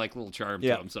their own like little charm to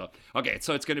them. So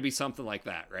so it's gonna be something like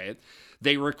that, right?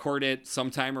 They record it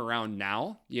sometime around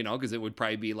now, because it would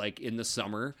probably be like in the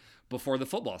summer before the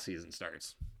football season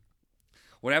starts.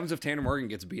 What happens if Tanner Morgan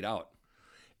gets beat out?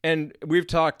 And we've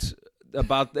talked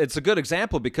about it's a good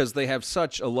example because they have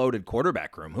such a loaded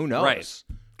quarterback room. Who knows? Right.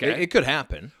 Okay. It could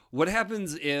happen. What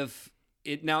happens if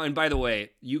it now? And by the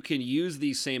way, you can use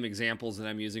these same examples that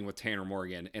I'm using with Tanner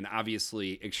Morgan, and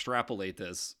obviously extrapolate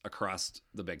this across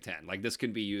the Big Ten. Like this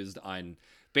can be used on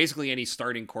basically any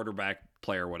starting quarterback,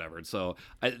 player, whatever. So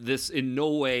this in no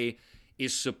way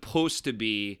is supposed to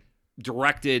be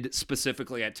directed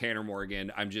specifically at Tanner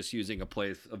Morgan. I'm just using a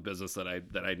place of business that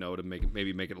I know to make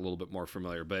it a little bit more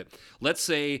familiar. But let's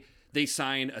say they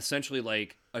sign essentially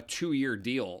like a 2-year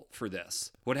deal for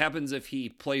this. What happens if he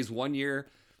plays 1 year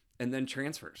and then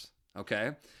transfers?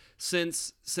 Okay.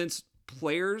 Since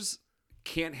players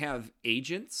can't have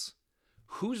agents,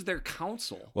 who's their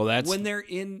counsel? Well, that's when they're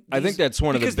in these, I think that's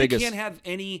one of the biggest. Because they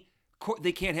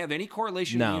can't have any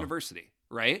correlation with the university,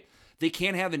 right? They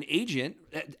can't have an agent,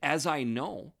 as I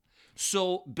know.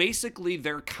 So basically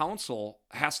their counsel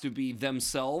has to be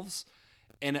themselves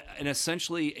and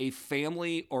essentially a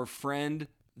family or friend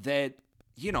that,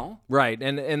 Right.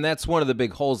 And that's one of the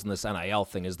big holes in this NIL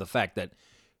thing is the fact that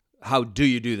how do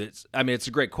you do this? I mean, it's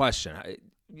a great question.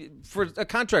 For a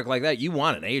contract like that, you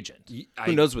want an agent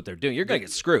who knows what they're doing. You're going to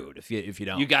get screwed if you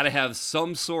don't. You got to have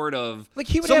some sort of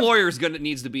lawyer's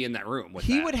needs to be in that room.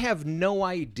 He would have no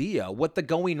idea what the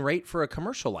going rate for a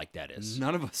commercial like that is.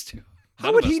 None of us do.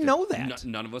 How would he know that?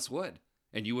 None of us would.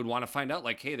 And you would want to find out,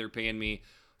 like, hey, they're paying me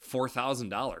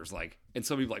 $4,000, like, and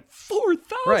somebody'd be like, $4,000?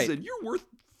 Right. You're worth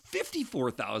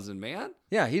 $54,000, man.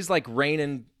 Yeah, he's like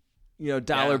raining,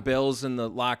 dollar bills in the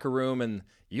locker room, and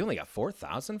you only got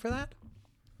 $4,000 for that.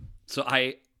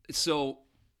 So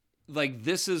like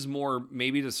this is more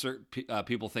maybe to certain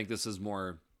people think this is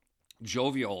more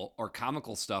jovial or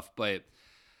comical stuff, but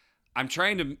I'm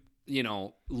trying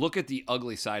to look at the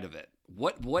ugly side of it.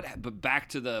 But back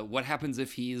to what happens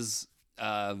if he's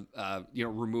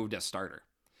removed as starter?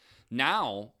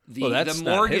 Now the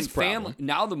Morgan family.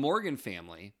 Now the Morgan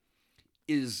family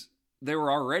they were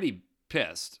already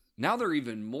pissed. Now they're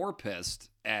even more pissed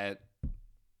at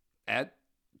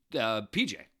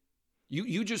PJ.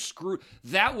 You just screwed.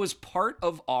 That was part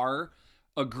of our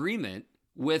agreement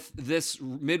with this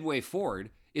Midway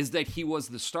Ford is that he was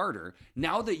the starter.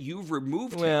 Now that you've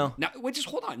removed him, just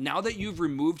hold on. Now that you've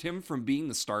removed him from being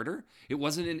the starter, it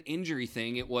wasn't an injury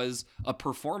thing. It was a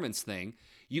performance thing.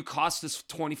 You cost us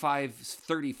 $25,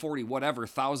 $30, $40, whatever,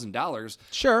 $1,000.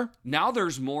 Sure. Now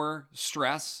there's more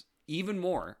stress, even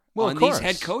more, on these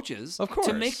head coaches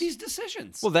to make these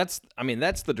decisions. Well, that's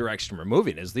the direction we're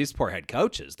moving is these poor head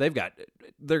coaches. They're going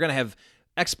to have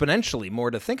exponentially more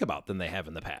to think about than they have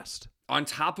in the past. On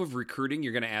top of recruiting,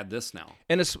 you're going to add this now.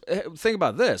 And think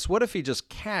about this. What if he just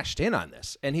cashed in on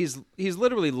this and he's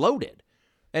literally loaded?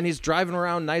 and he's driving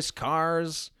around nice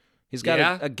cars. He's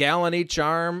got a gal on each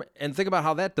arm. And think about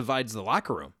how that divides the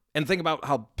locker room. And think about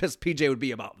how pissed PJ would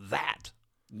be about that.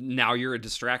 Now you're a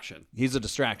distraction. He's a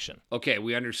distraction. Okay,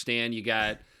 we understand you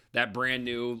got that brand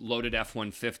new loaded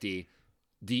F-150.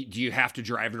 Do you have to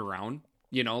drive it around?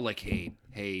 You know, like,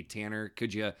 hey, Tanner,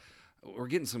 could you... We're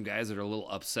getting some guys that are a little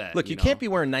upset. Look, you can't be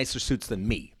wearing nicer suits than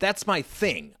me. That's my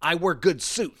thing. I wear good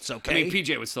suits, okay? I mean,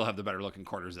 PJ would still have the better looking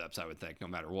quarter zips, I would think, no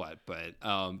matter what. But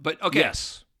okay.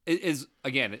 Yes. Is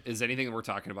anything that we're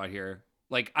talking about here?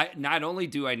 Like, not only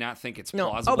do I not think it's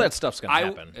plausible. All that stuff's going to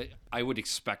happen. I would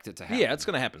expect it to happen. Yeah, it's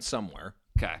going to happen somewhere.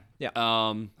 Okay. Yeah.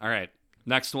 All right.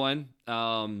 Next one.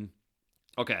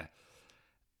 Okay.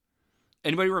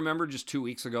 Anybody remember just 3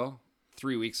 weeks ago,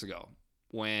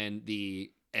 when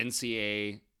the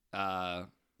NCAA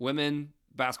women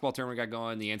basketball tournament got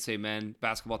going, the NCAA men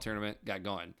basketball tournament got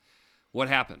going? What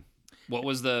happened? What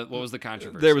was the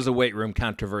controversy? There was a weight room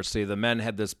controversy. The men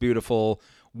had this beautiful,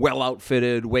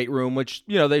 well-outfitted weight room, which,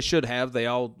 you know, they should have. They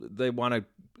want to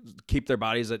keep their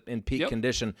bodies in peak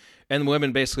condition. And the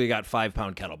women basically got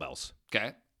 5-pound kettlebells.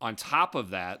 Okay. On top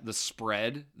of that, the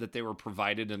spread that they were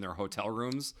provided in their hotel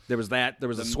rooms. There was that. There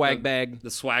was a swag bag. The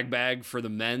swag bag for the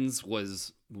men's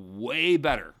was way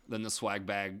better than the swag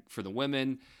bag for the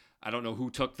women. I don't know who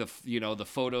took the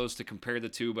photos to compare the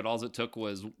two, but all it took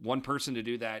was one person to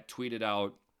do that, tweet it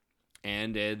out,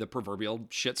 and the proverbial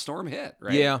shitstorm hit,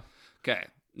 right? Yeah. Okay.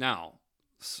 Now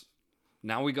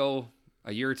we go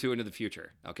a year or two into the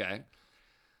future, okay?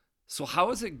 So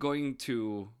how is it going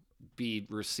to be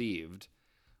received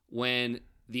when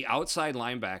the outside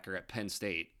linebacker at Penn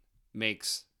State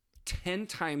makes 10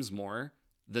 times more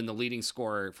than the leading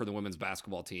scorer for the women's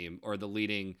basketball team, or the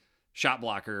leading shot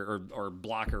blocker or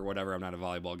blocker or whatever? I'm not a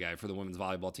volleyball guy, for the women's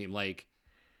volleyball team. Like,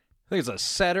 I think it's a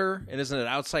setter, and isn't it an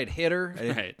outside hitter?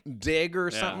 Right. Dig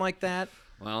or something like that.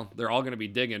 Well, they're all going to be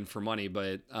digging for money,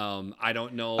 but I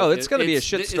don't know. Oh, it's going to be a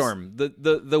shitstorm.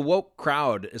 The woke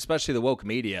crowd, especially the woke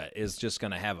media, is just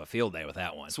going to have a field day with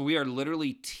that one. So we are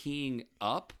literally teeing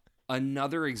up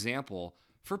another example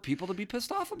for people to be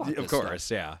pissed off about. Of course,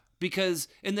 yeah. Because,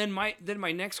 and then my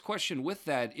next question with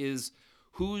that is,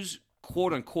 whose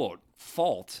quote unquote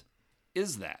fault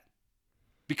is that?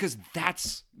 Because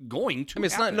that's going to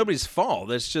it's happen. not nobody's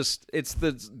fault. It's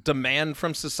the demand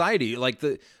from society. Like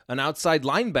an outside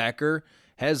linebacker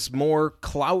has more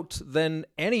clout than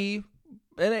any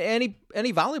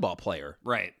volleyball player.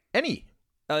 Right.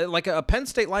 Like a Penn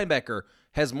State linebacker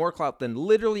has more clout than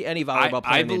literally any volleyball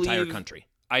player in the entire country.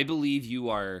 I believe you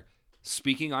are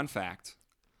speaking on fact.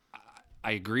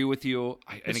 I agree with you.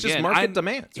 It's just market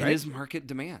demand, right? It is market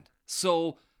demand.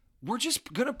 So we're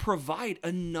just going to provide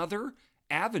another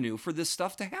avenue for this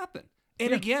stuff to happen.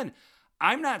 And again,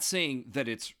 I'm not saying that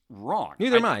it's wrong.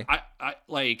 Neither am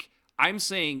I. I'm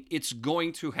saying it's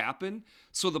going to happen.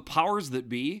 So the powers that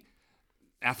be,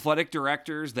 athletic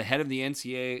directors, the head of the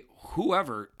NCAA,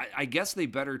 whoever, I guess they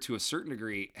better, to a certain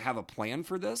degree, have a plan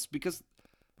for this, because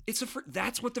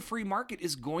that's what the free market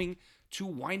is going to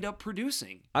wind up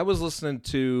producing. I was listening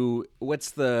to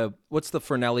what's the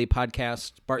Fernelli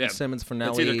podcast? Barton Simmons,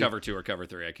 Fernelli. It's either Cover 2 or Cover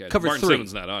 3. I can't. Cover Martin 3.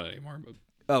 Simmons not on anymore. But...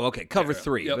 Oh, okay. Cover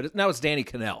 3. Yep. But now it's Danny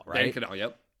Kanell, right? Danny Kanell,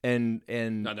 yep. And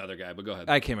not another guy, but go ahead.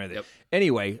 I can't remember that. Yep.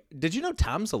 Anyway, did you know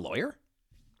Tom's a lawyer?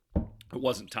 It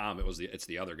wasn't Tom. It's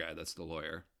the other guy that's the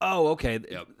lawyer. Oh, okay.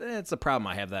 Yep. That's the problem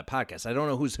I have that podcast. I don't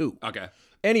know who's who. Okay.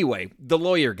 Anyway, the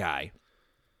lawyer guy,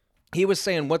 he was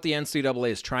saying what the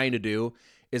NCAA is trying to do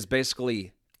is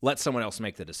basically let someone else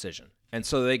make the decision. And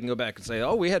so they can go back and say,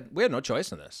 oh, we had no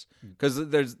choice in this. Because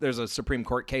there's a Supreme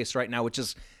Court case right now, which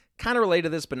is kind of related to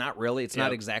this, but not really. It's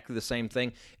not exactly the same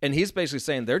thing. And he's basically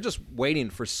saying they're just waiting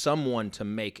for someone to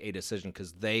make a decision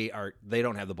because they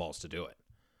don't have the balls to do it.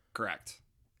 Correct.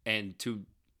 And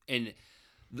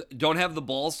don't have the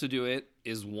balls to do it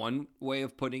is one way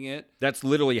of putting it. That's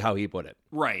literally how he put it.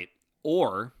 Right.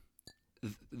 Or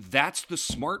that's the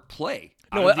smart play.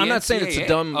 No, I'm not saying it's a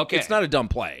dumb. Okay. It's not a dumb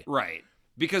play. Right.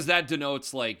 Because that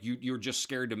denotes like you're just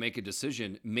scared to make a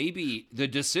decision. Maybe the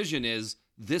decision is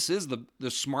this is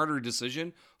the smarter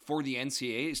decision for the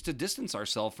NCAA is to distance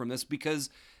ourselves from this, because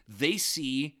they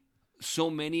see so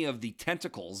many of the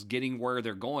tentacles getting where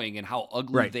they're going and how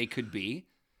ugly they could be.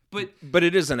 But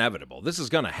it is inevitable. This is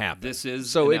going to happen. This is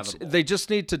so inevitable. They just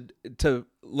need to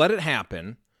let it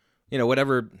happen. You know,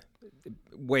 whatever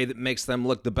way that makes them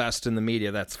look the best in the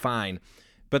media, that's fine.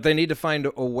 But they need to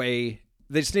find a way.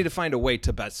 They just need to find a way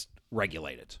to best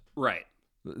regulate it. Right.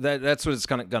 That's what it's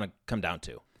going to come down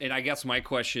to. And I guess my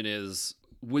question is,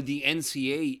 would the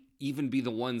NCAA even be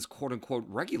the ones, quote unquote,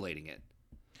 regulating it?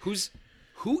 Who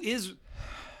is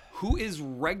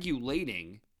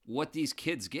regulating what these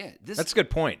kids get. That's a good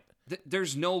point.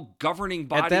 There's no governing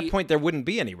body. At that point, there wouldn't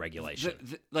be any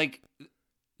regulation.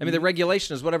 The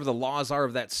regulation is whatever the laws are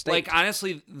of that state. Like,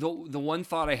 honestly, the one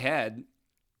thought I had,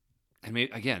 and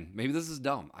maybe this is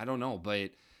dumb. I don't know, but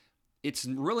it's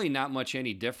really not much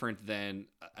any different than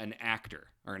an actor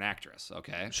or an actress.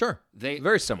 Okay, sure,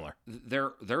 very similar.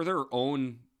 They're their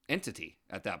own entity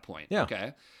at that point. Yeah.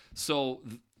 Okay, so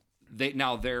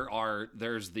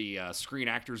there's the Screen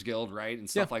Actors Guild, right, and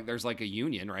stuff like. There's like a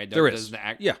union, right? There is.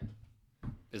 Yeah.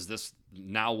 Is this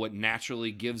now what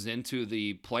naturally gives into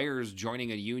the players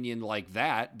joining a union like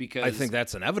that? Because I think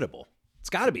that's inevitable. It's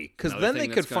got to be, because then they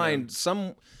could find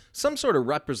some sort of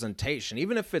representation,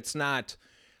 even if it's not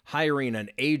hiring an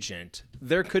agent.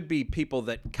 There could be people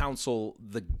that counsel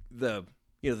the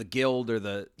guild or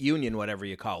the union, whatever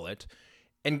you call it,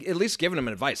 and at least giving them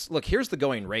advice. Look, here's the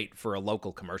going rate for a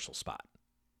local commercial spot,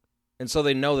 and so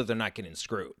they know that they're not getting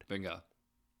screwed. Bingo.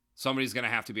 Somebody's gonna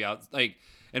have to be out.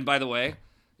 And by the way,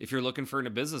 if you're looking for a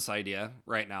business idea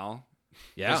right now,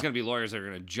 there's going to be lawyers that are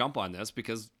going to jump on this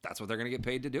because that's what they're going to get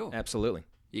paid to do. Absolutely.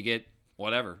 You get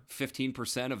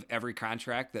 15% of every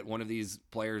contract that one of these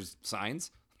players signs.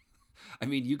 I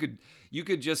mean, you could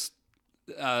just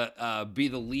be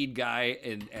the lead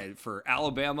guy for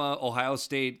Alabama, Ohio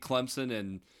State, Clemson,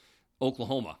 and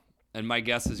Oklahoma. And my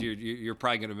guess is you're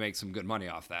probably going to make some good money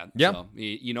off that. Yeah.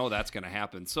 So, that's going to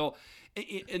happen. So,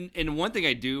 and one thing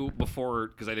I do before,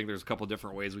 because I think there's a couple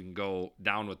different ways we can go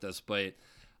down with this, but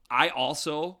I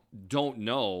also don't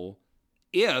know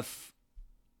if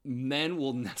men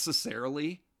will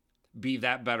necessarily be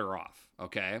that better off,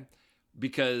 okay?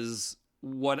 Because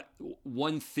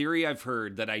one theory I've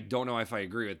heard that I don't know if I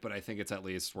agree with, but I think it's at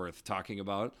least worth talking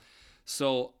about.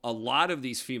 So a lot of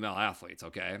these female athletes,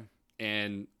 okay,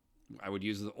 and I would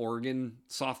use the Oregon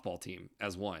softball team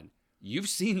as one. You've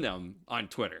seen them on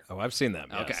Twitter. Oh, I've seen them.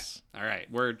 Yes. Okay. All right.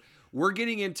 We're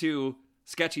getting into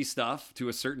sketchy stuff to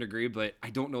a certain degree, but I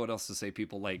don't know what else to say.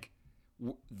 People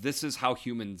this is how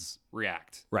humans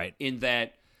react. Right. In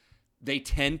that they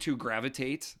tend to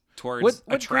gravitate towards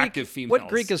attractive females. What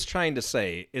Greek is trying to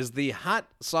say is the hot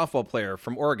softball player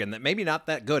from Oregon that maybe not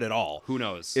that good at all. Who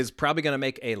knows? Is probably going to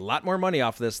make a lot more money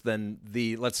off this than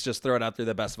let's just throw it out there,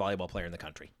 the best volleyball player in the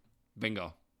country.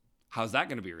 Bingo. How's that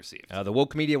going to be received? The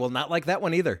woke media will not like that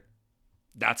one either.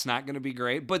 That's not going to be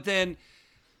great. But then,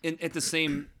 at the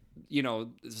same,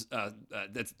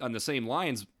 that's on the same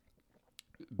lines,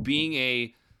 being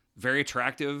a very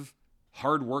attractive,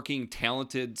 hardworking,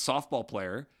 talented softball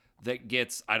player that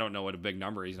gets, I don't know what a big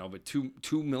number is, but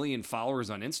 2 million followers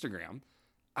on Instagram.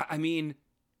 I mean,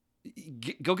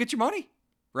 go get your money,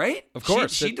 right? Of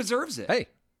course, she deserves it. Hey.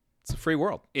 It's a free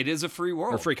world. It is a free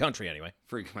world. Or free country, anyway.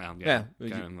 Well, yeah.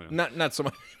 Not so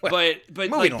much. Well,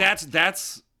 but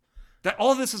that's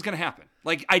all of this is going to happen.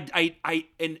 Like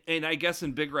and I guess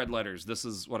in big red letters, this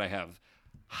is what I have.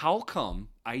 How come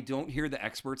I don't hear the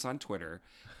experts on Twitter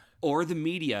or the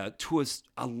media to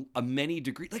a many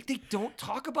degree? Like, they don't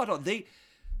talk about it.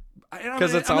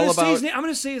 Because it's all about. I'm going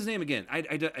to say his name again.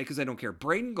 Because I don't care.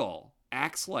 Braden Gall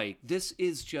acts like this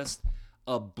is just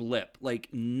a blip. Like,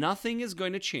 nothing is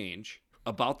going to change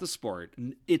about the sport.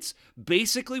 It's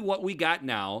basically what we got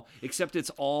now, except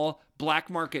it's all black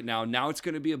market now. Now it's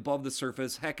going to be above the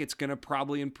surface. Heck, it's going to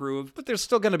probably improve. But there's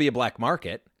still going to be a black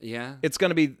market. Yeah. It's going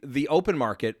to be the open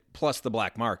market plus the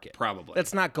black market. Probably.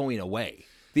 That's not going away.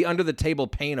 The under-the-table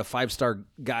paying a 5-star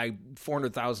guy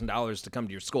 $400,000 to come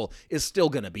to your school is still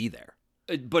going to be there.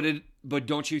 But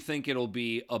don't you think it'll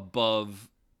be above?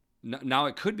 Now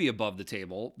it could be above the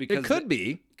table because it could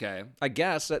be. Okay, I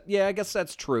guess. I guess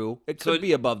that's true. It could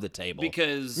be above the table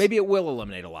because maybe it will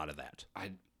eliminate a lot of that.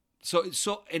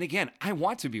 So and again, I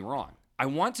want to be wrong. I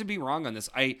want to be wrong on this.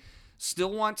 I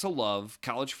still want to love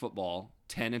college football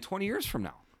 10 and 20 years from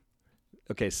now.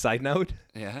 Okay, side note.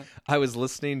 Yeah. I was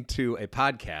listening to a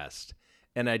podcast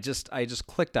and I just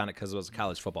clicked on it because it was a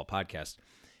college football podcast.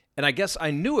 And I guess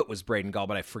I knew it was Braden Gall,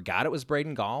 but I forgot it was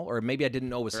Braden Gall, or maybe I didn't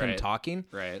know it was him talking.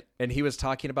 Right. And he was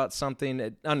talking about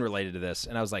something unrelated to this,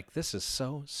 and I was like, "This is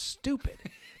so stupid.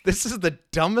 This is the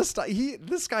dumbest."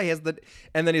 This guy has the,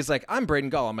 and then he's like, "I'm Braden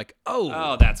Gall." I'm like,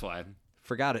 "Oh, that's why."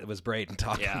 Forgot it was Braden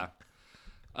talking.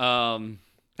 Yeah.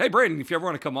 Hey, Braden, if you ever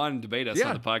want to come on and debate us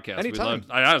on the podcast, anytime.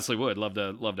 I honestly would love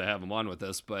to have him on with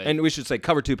us. And we should say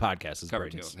Cover 2 Podcast is Cover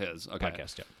Braden's 2 his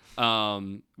podcast. Yeah.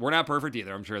 We're not perfect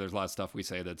either. I'm sure there's a lot of stuff we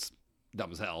say that's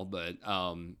dumb as hell. But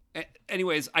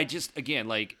anyways, I just, again,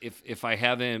 like, if I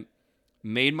haven't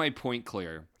made my point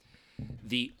clear,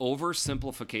 the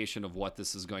oversimplification of what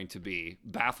this is going to be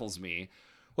baffles me.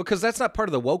 Well, because that's not part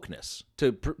of the wokeness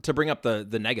to bring up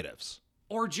the negatives.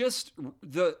 Or just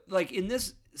in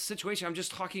this, situation. I'm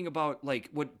just talking about like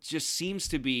what just seems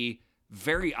to be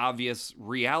very obvious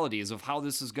realities of how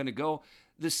this is going to go.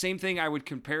 The same thing I would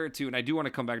compare it to, and I do want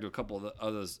to come back to a couple of the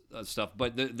other stuff,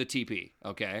 but the TP,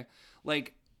 okay?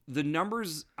 Like, the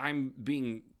numbers I'm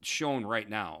being shown right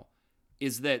now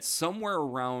is that somewhere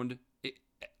around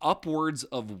upwards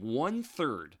of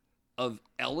 1/3 of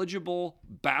eligible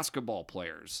basketball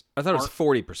players. I thought it was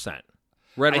 40%.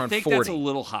 Right around 40. I think that's a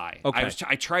little high. Okay.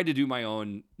 I tried to do my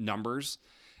own numbers,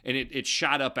 and it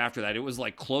shot up after that. It was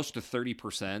like close to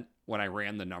 30% when I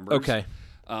ran the numbers. Okay.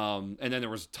 And then there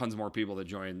was tons more people that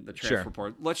joined the transfer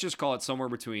portal. Let's just call it somewhere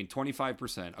between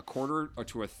 25%, a quarter or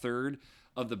to a third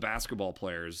of the basketball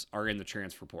players are in the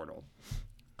transfer portal.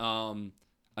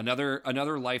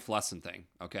 Another life lesson thing,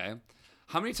 okay?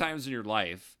 How many times in your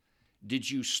life did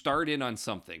you start in on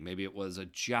something? Maybe it was a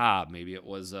job, maybe it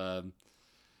was a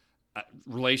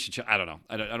relationship. I don't know.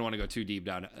 I don't want to go too deep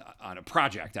down on a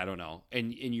project. I don't know.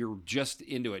 And you're just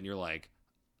into it and you're like,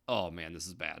 oh man, this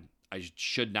is bad. I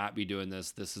should not be doing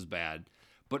this. This is bad.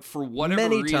 But for whatever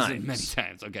reason, many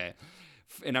times, okay.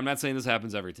 And I'm not saying this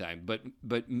happens every time,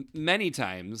 but many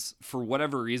times, for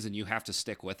whatever reason, you have to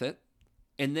stick with it.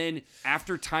 And then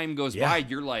after time goes by,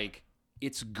 you're like,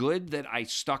 it's good that I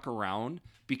stuck around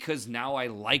because now I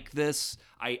like this.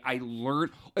 I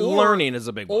learn. Learning is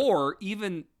a big one. Or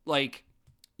even like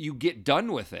you get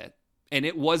done with it and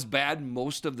it was bad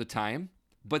most of the time,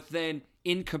 but then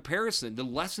in comparison, the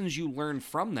lessons you learn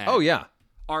from that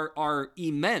are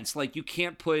immense. Like you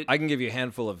can't put... I can give you a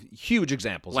handful of huge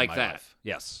examples like in my that. life.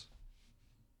 Yes.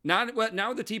 Now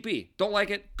the TP. Don't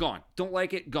like it, gone. Don't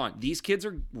like it, gone. These kids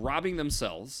are robbing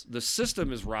themselves. The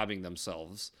system is robbing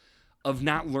themselves of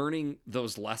not learning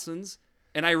those lessons.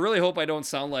 And I really hope I don't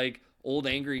sound like old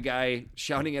angry guy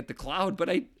shouting at the cloud, but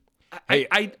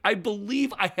I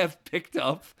believe I have picked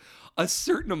up a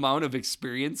certain amount of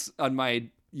experience on my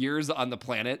years on the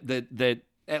planet that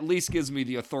at least gives me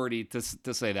the authority to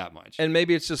say that much. And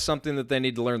maybe it's just something that they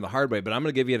need to learn the hard way, but I'm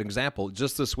going to give you an example.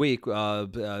 Just this week,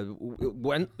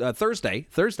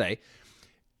 Thursday,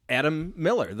 Adam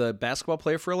Miller, the basketball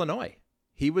player for Illinois,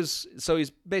 he's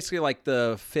basically like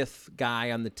the fifth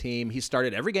guy on the team. He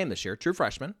started every game this year, true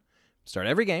freshman. Started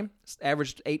every game,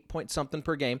 averaged 8-point-something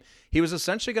per game. He was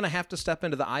essentially going to have to step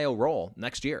into the IO role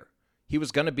next year. He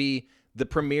was going to be the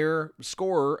premier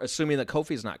scorer, assuming that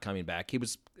Kofi's not coming back.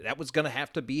 That was going to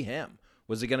have to be him.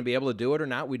 Was he going to be able to do it or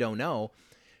not? We don't know.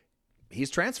 He's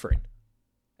transferring.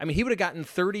 I mean, he would have gotten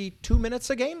 32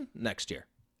 minutes a game next year.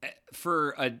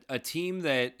 For a team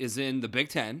that is in the Big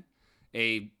Ten,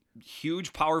 a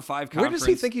huge Power 5 conference. Where does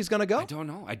he think he's going to go? I don't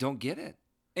know. I don't get it.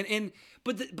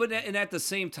 But at the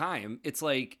same time, it's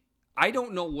like I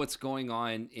don't know what's going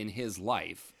on in his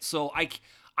life, so I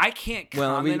can't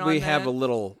comment on that. We have a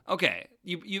little. Okay,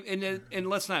 you and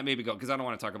let's not maybe go because I don't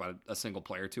want to talk about a single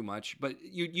player too much. But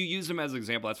you use him as an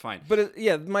example. That's fine. But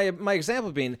my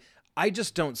example being, I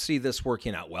just don't see this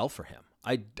working out well for him.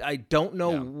 I don't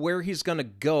know where he's going to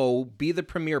go. Be the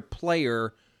premier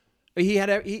player.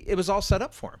 It was all set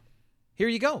up for him. Here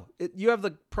you go. You have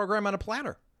the program on a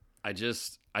platter.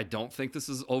 I don't think this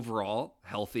is overall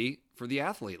healthy for the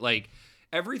athlete. Like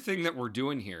everything that we're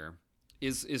doing here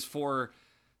is for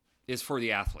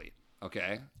the athlete.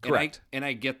 Okay. Correct. And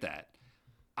I get that.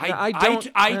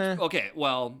 Okay.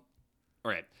 Well,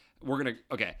 all right.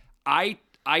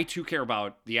 I too care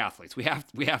about the athletes. We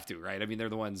have to, right? I mean, they're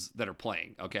the ones that are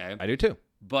playing. Okay. I do too.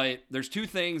 But there's two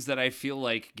things that I feel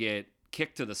like get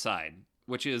kicked to the side,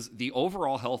 which is the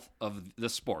overall health of the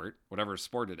sport, whatever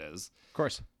sport it is. Of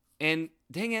course. And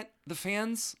dang it, the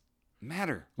fans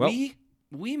matter. Well,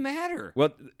 we matter. Well,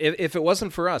 if it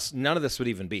wasn't for us, none of this would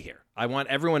even be here. I want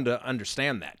everyone to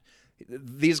understand that.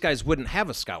 These guys wouldn't have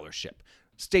a scholarship.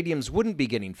 Stadiums wouldn't be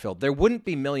getting filled. There wouldn't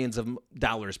be millions of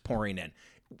dollars pouring in.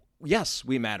 Yes,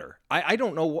 we matter. I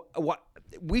don't know what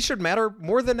we should matter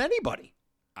more than anybody.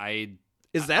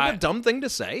 Is that a dumb thing to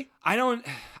say? I don't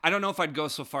know if I'd go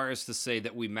so far as to say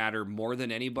that we matter more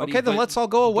than anybody. Okay, then let's all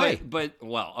go away.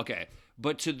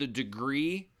 But to the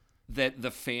degree that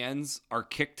the fans are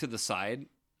kicked to the side.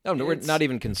 Oh, no, we're not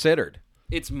even considered.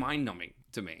 It's mind-numbing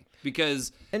to me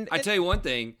because I tell you one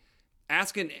thing,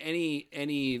 asking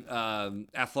any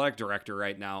athletic director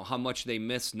right now how much they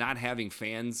miss not having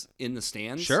fans in the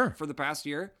stands for the past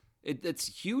year, it's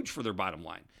huge for their bottom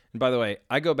line. And by the way,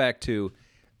 I go back to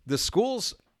the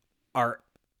schools are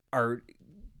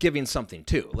giving something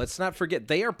too. Let's not forget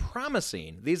they are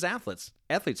promising these athletes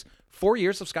 4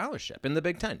 years of scholarship in the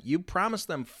Big Ten. You promised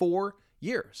them 4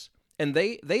 years, and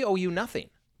they owe you nothing.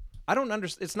 I don't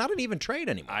understand. It's not an even trade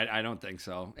anymore. I don't think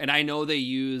so. And I know they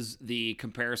use the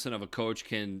comparison of a coach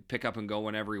can pick up and go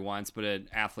whenever he wants, but an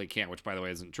athlete can't, which, by the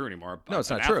way, isn't true anymore. No, it's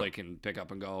not true. An athlete can pick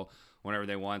up and go whenever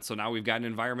they want. So now we've got an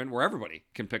environment where everybody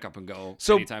can pick up and go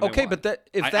anytime they want. But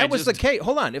if that was the case,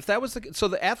 hold on. If that was so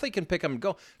the athlete can pick up and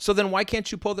go. So then why can't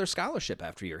you pull their scholarship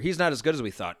after a year? He's not as good as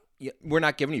we thought. We're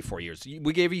not giving you 4 years.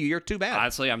 We gave you a year. Too bad.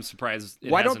 Honestly, I'm surprised.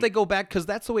 Why don't they go back? Because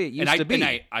that's the way it used to be.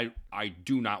 And I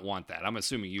do not want that. I'm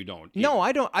assuming you don't. No,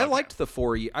 I don't. I liked the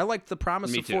 4 year. I liked the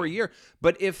promise of 4 year.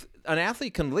 But if an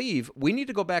athlete can leave, we need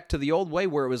to go back to the old way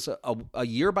where it was a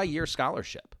year by year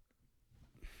scholarship.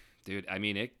 Dude, I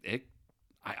mean,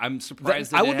 I'm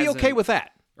surprised. I would be okay with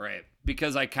that. Right.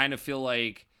 Because I kind of feel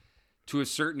like, to a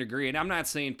certain degree, and I'm not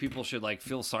saying people should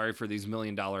feel sorry for these $1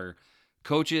 million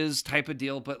coaches type of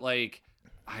deal, but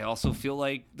I also feel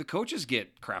like the coaches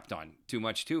get crapped on too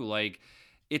much too.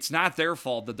 It's not their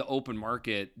fault that the open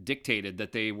market dictated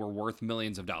that they were worth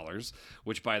millions of dollars,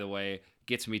 which, by the way,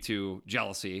 gets me to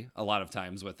jealousy a lot of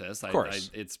times with this. Of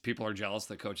course. It's people are jealous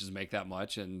that coaches make that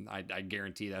much, and I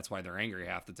guarantee that's why they're angry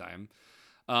half the time.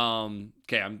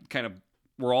 Okay,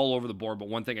 we're all over the board, but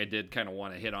one thing I did kind of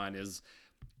want to hit on is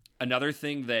another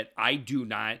thing that I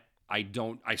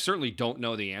certainly don't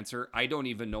know the answer. I don't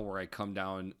even know where I come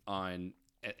down on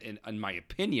my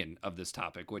opinion of this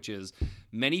topic, which is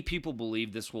many people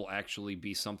believe this will actually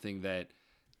be something that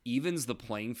evens the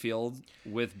playing field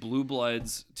with blue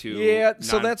bloods to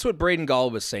so that's what Braden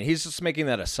Gall was saying. He's just making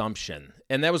that assumption,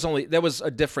 and that was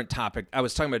a different topic. I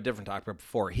was talking about a different topic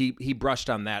before. He brushed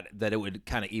on that it would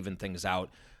kind of even things out.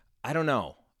 I don't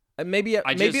know. Maybe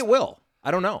it will. I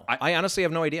don't know. I honestly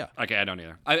have no idea. Okay, I don't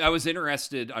either. I was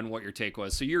interested on what your take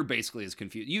was. So you're basically as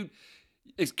confused.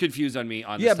 It's confused on me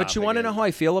on this but you want to know how I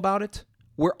feel about it?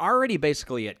 We're already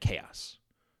basically at chaos.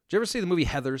 Did you ever see the movie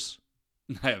Heathers?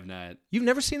 I have not. You've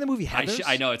never seen the movie Heathers?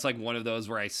 I know it's one of those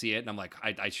where I see it and I'm like,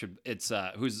 I should. It's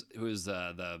who's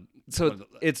the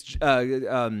it's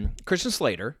Christian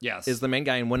Slater. Yes, is the main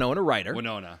guy in Winona Ryder.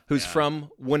 Who's from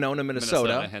Winona,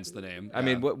 Minnesota. Hence the name. I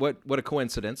mean, what a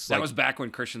coincidence! That was back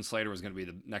when Christian Slater was going to be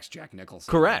the next Jack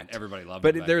Nicholson. Correct. Everybody loved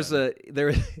him.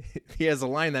 But he has a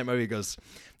line in that movie. He goes,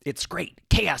 "It's great.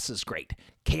 Chaos is great.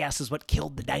 Chaos is what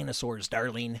killed the dinosaurs,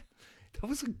 darling."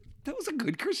 That was a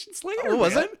good Christian Slater. Oh,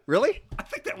 was it? Really? I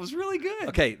think that was really good.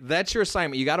 Okay, that's your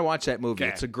assignment. You got to watch that movie.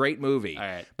 Okay. It's a great movie. All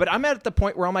right. But I'm at the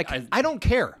point where I'm like, I don't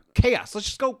care. Chaos. Let's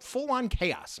just go full on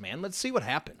chaos, man. Let's see what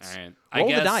happens. All right. Roll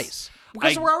the dice.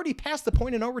 Because we're already past the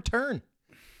point of no return.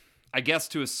 I guess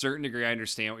to a certain degree, I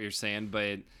understand what you're saying,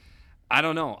 but I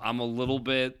don't know. I'm a little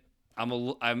bit.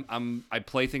 I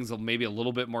play things maybe a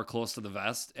little bit more close to the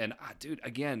vest, and dude,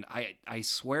 again, I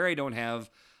swear I don't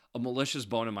have a malicious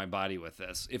bone in my body with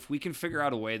this. If we can figure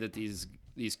out a way that these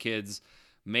kids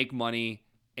make money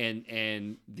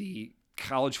and the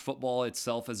college football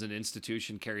itself as an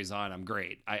institution carries on, I'm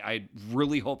great. I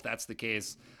really hope that's the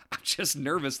case. I'm just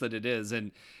nervous that it is.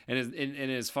 And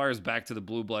as far as back to the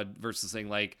blue blood versus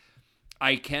thing,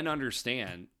 I can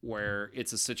understand where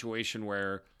it's a situation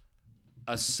where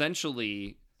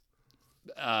essentially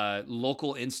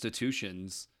local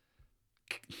institutions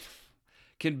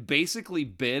can basically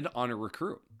bid on a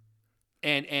recruit.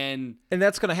 And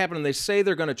that's going to happen. And they say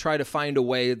they're going to try to find a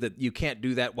way that you can't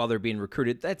do that while they're being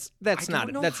recruited. That's not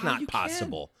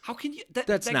possible. How can you?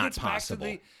 That's that not gets possible.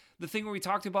 Back to the thing where we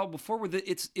talked about before, where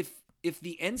it's if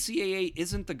the NCAA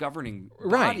isn't the governing body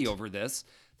right. over this,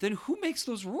 then who makes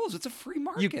those rules? It's a free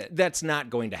market. That's not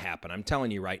going to happen. I'm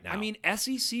telling you right now. I mean,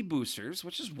 SEC boosters,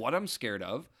 which is what I'm scared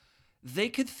of, they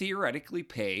could theoretically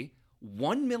pay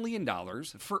 $1 million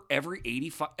for every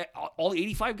 85, all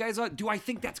 85 guys. Do I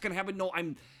think that's going to happen? No,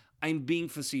 I'm being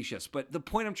facetious. But the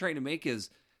point I'm trying to make is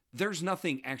there's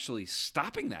nothing actually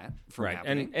stopping that from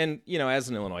happening. And as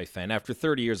an Illinois fan, after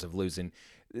 30 years of losing,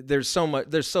 there's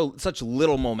such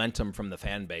little momentum from the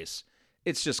fan base.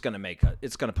 It's just going to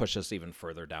it's going to push us even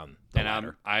further down the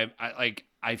ladder.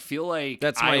 I feel like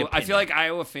that's my opinion. I feel like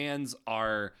Iowa fans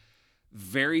are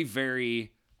very,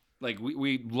 very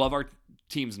we love our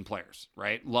teams and players,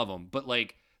 right? Love them. But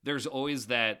there's always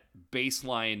that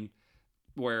baseline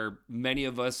where many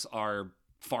of us are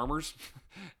farmers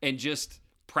and just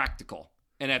practical.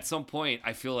 And at some point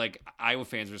I feel like Iowa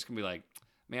fans are just gonna be like,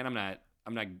 man, I'm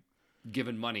not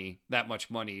giving that much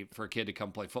money for a kid to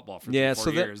come play football for 4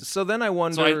 years. So then I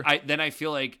wonder. So I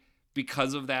feel like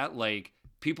because of that,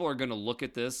 people are going to look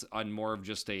at this on more of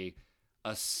just a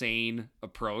sane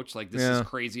approach. This is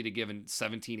crazy to give a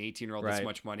 17, 18-year-old this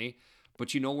much money.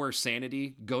 But you know where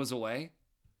sanity goes away?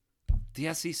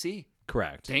 The SEC.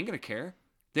 Correct. They ain't going to care.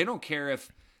 They don't care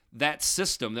if that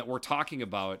system that we're talking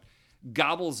about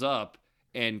gobbles up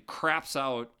and craps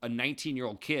out a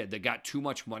 19-year-old kid that got too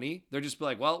much money, they're just be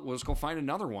like, well, we'll just go find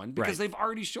another one because they've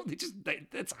already shown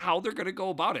that's how they're going to go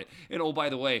about it. And oh, by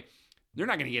the way, they're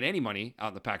not going to get any money out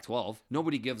in the Pac-12.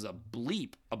 Nobody gives a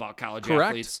bleep about college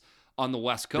athletes on the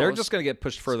West Coast. They're just going to get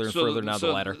pushed further and further down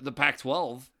the ladder. The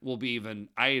Pac-12 will be even.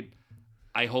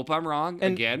 I hope I'm wrong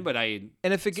again, but I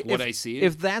see.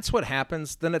 If that's what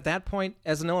happens, then at that point,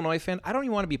 as an Illinois fan, I don't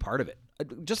even want to be part of it.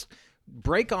 Just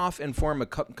break off and form a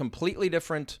completely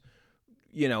different,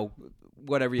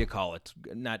 whatever you call it,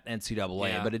 not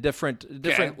NCAA, but a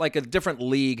different, like a different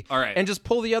league. All right, and just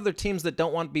pull the other teams that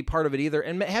don't want to be part of it either,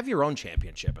 and have your own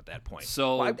championship at that point.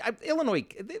 So Illinois,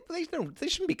 they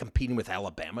shouldn't be competing with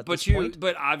Alabama at this point.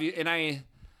 But obvious, and I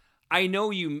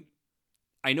know you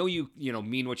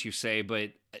mean what you say,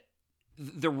 but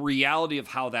the reality of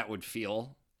how that would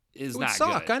feel is not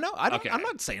suck. good. I know. I'm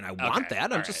not saying I want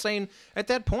that. I'm just saying at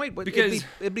that point, because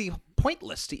it'd be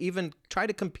pointless to even try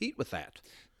to compete with that.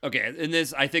 Okay, and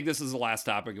I think this is the last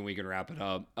topic, and we can wrap it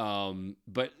up.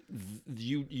 But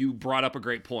you brought up a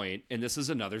great point, and this is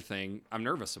another thing I'm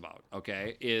nervous about.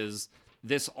 Okay, is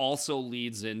this also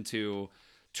leads into,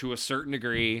 to a certain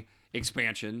degree,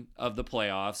 expansion of the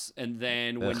playoffs, and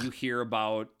then when you hear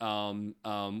about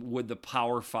would the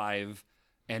Power 5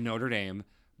 and Notre Dame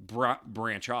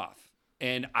branch off,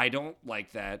 and I don't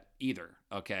like that either.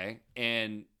 Okay,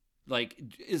 and like,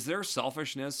 is there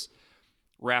selfishness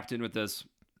wrapped in with this?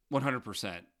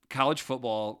 100%. College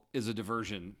football is a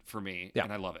diversion for me,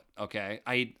 and I love it. Okay,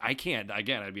 I can't.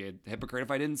 Again, I'd be a hypocrite if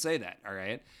I didn't say that. All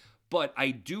right, but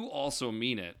I do also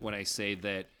mean it when I say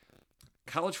that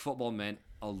college football meant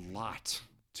a lot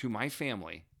to my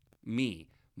family, me,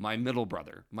 my middle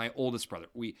brother, my oldest brother.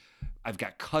 I've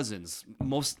got cousins,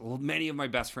 many of my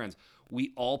best friends.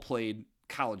 We all played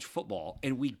college football,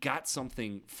 and we got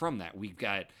something from that. We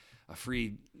got a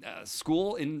free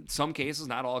school in some cases,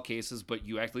 not all cases, but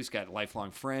you at least got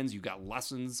lifelong friends. You got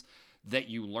lessons that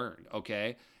you learned.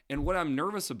 Okay, and what I'm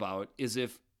nervous about is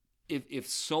if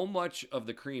so much of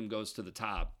the cream goes to the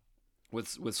top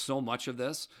with so much of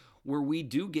this, where we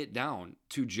do get down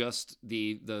to just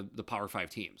the Power 5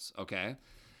 teams, okay?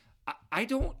 I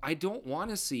don't want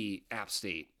to see App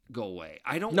State go away.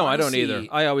 I don't either.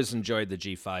 I always enjoyed the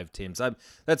G5 teams.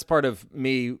 That's part of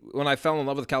me. When I fell in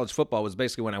love with college football was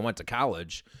basically when I went to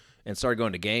college and started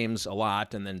going to games a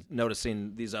lot, and then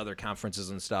noticing these other conferences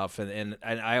and stuff. And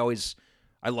I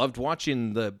loved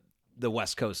watching the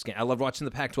West Coast game. I loved watching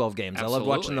the Pac-12 games. Absolutely. I loved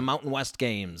watching the Mountain West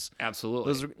games.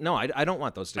 Absolutely. I don't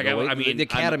want those to go away. I mean, the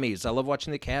academies. I love watching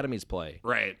the academies play.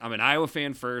 Right. I'm an Iowa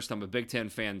fan first. I'm a Big Ten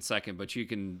fan second. But you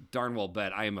can darn well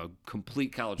bet I am a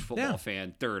complete college football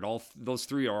fan third. All those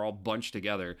three are all bunched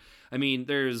together. I mean,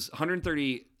 there's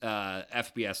 130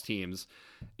 FBS teams,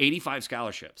 85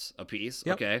 scholarships apiece.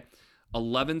 Yep. Okay.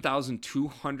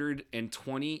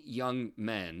 11,220 young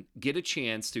men get a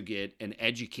chance to get an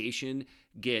education,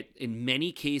 get, in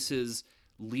many cases,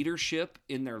 leadership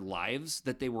in their lives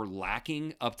that they were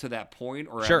lacking up to that point,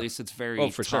 or at least it's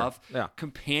very tough. Sure. Yeah.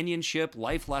 Companionship,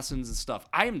 life lessons and stuff.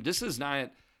 I'm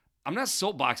not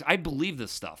soapbox. I believe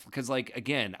this stuff because, like,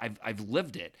 again, I've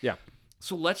lived it. Yeah.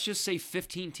 So let's just say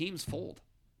 15 teams fold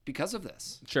because of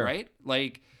this. Sure. Right?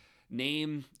 Like,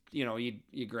 name, you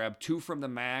grab 2 from the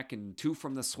MAC and 2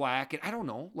 from the SWAC, and I don't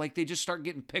know, like, they just start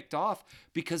getting picked off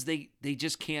because they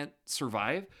just can't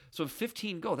survive. So if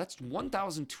 15 go, that's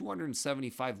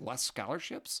 1,275 less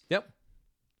scholarships. Yep.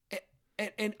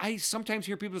 And I sometimes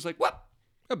hear people just like, what?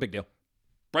 No big deal.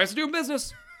 Price of doing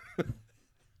business.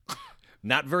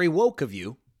 Not very woke of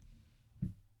you.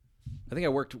 I think I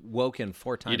worked woke in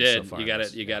 4 times. You did. So far. You got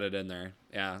it. You got it in there.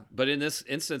 Yeah. But in this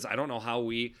instance, I don't know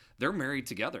how they're married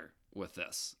together with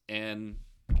this, and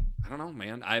I don't know,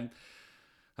 man.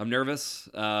 I'm nervous.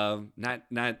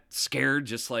 Not scared.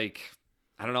 Just like,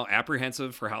 I don't know,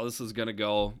 apprehensive for how this is gonna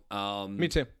go. Me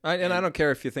too. I don't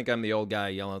care if you think I'm the old guy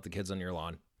yelling at the kids on your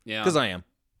lawn. Yeah. Because I am.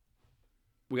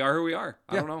 We are who we are.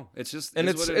 I don't know. It's just and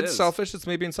it's selfish. It's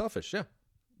me being selfish. Yeah.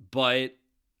 But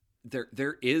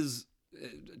there is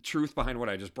truth behind what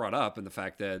I just brought up, and the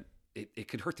fact that it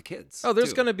could hurt the kids. Oh,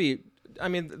 there's going to be, I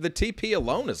mean, the TP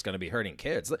alone is going to be hurting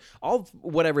kids. All,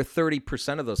 whatever,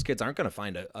 30% of those kids aren't going to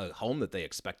find a home that they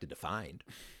expected to find.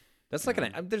 That's not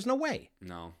going to, there's no way.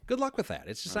 No. Good luck with that.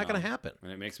 It's just not going to happen.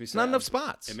 And it makes me sad. Not enough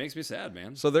spots. It makes me sad,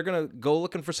 man. So they're going to go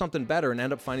looking for something better and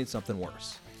end up finding something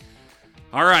worse.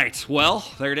 All right. Well,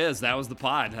 there it is. That was the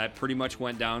pod. That pretty much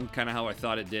went down kind of how I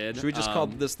thought it did. Should we just call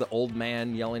this the old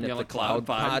man yelling at the cloud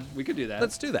pod? We could do that.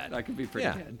 Let's do that. That could be pretty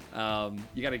good.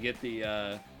 You got to get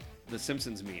the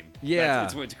Simpsons meme. Yeah.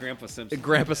 It's Grandpa Simpson.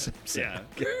 Grandpa Simpson. Yeah.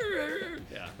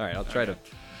 Yeah. All right. I'll try to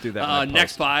do that.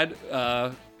 Next pod,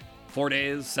 4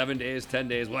 days, 7 days, 10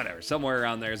 days, whatever. Somewhere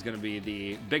around there is going to be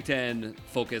the Big Ten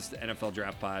focused NFL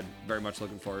draft pod. Very much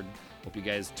looking forward. Hope you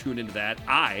guys tune into that.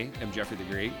 I am Jeffrey the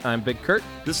Greek. I'm Big Kurt.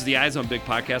 This is the Eyes on Big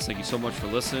podcast. Thank you so much for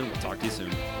listening. We'll talk to you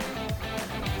soon.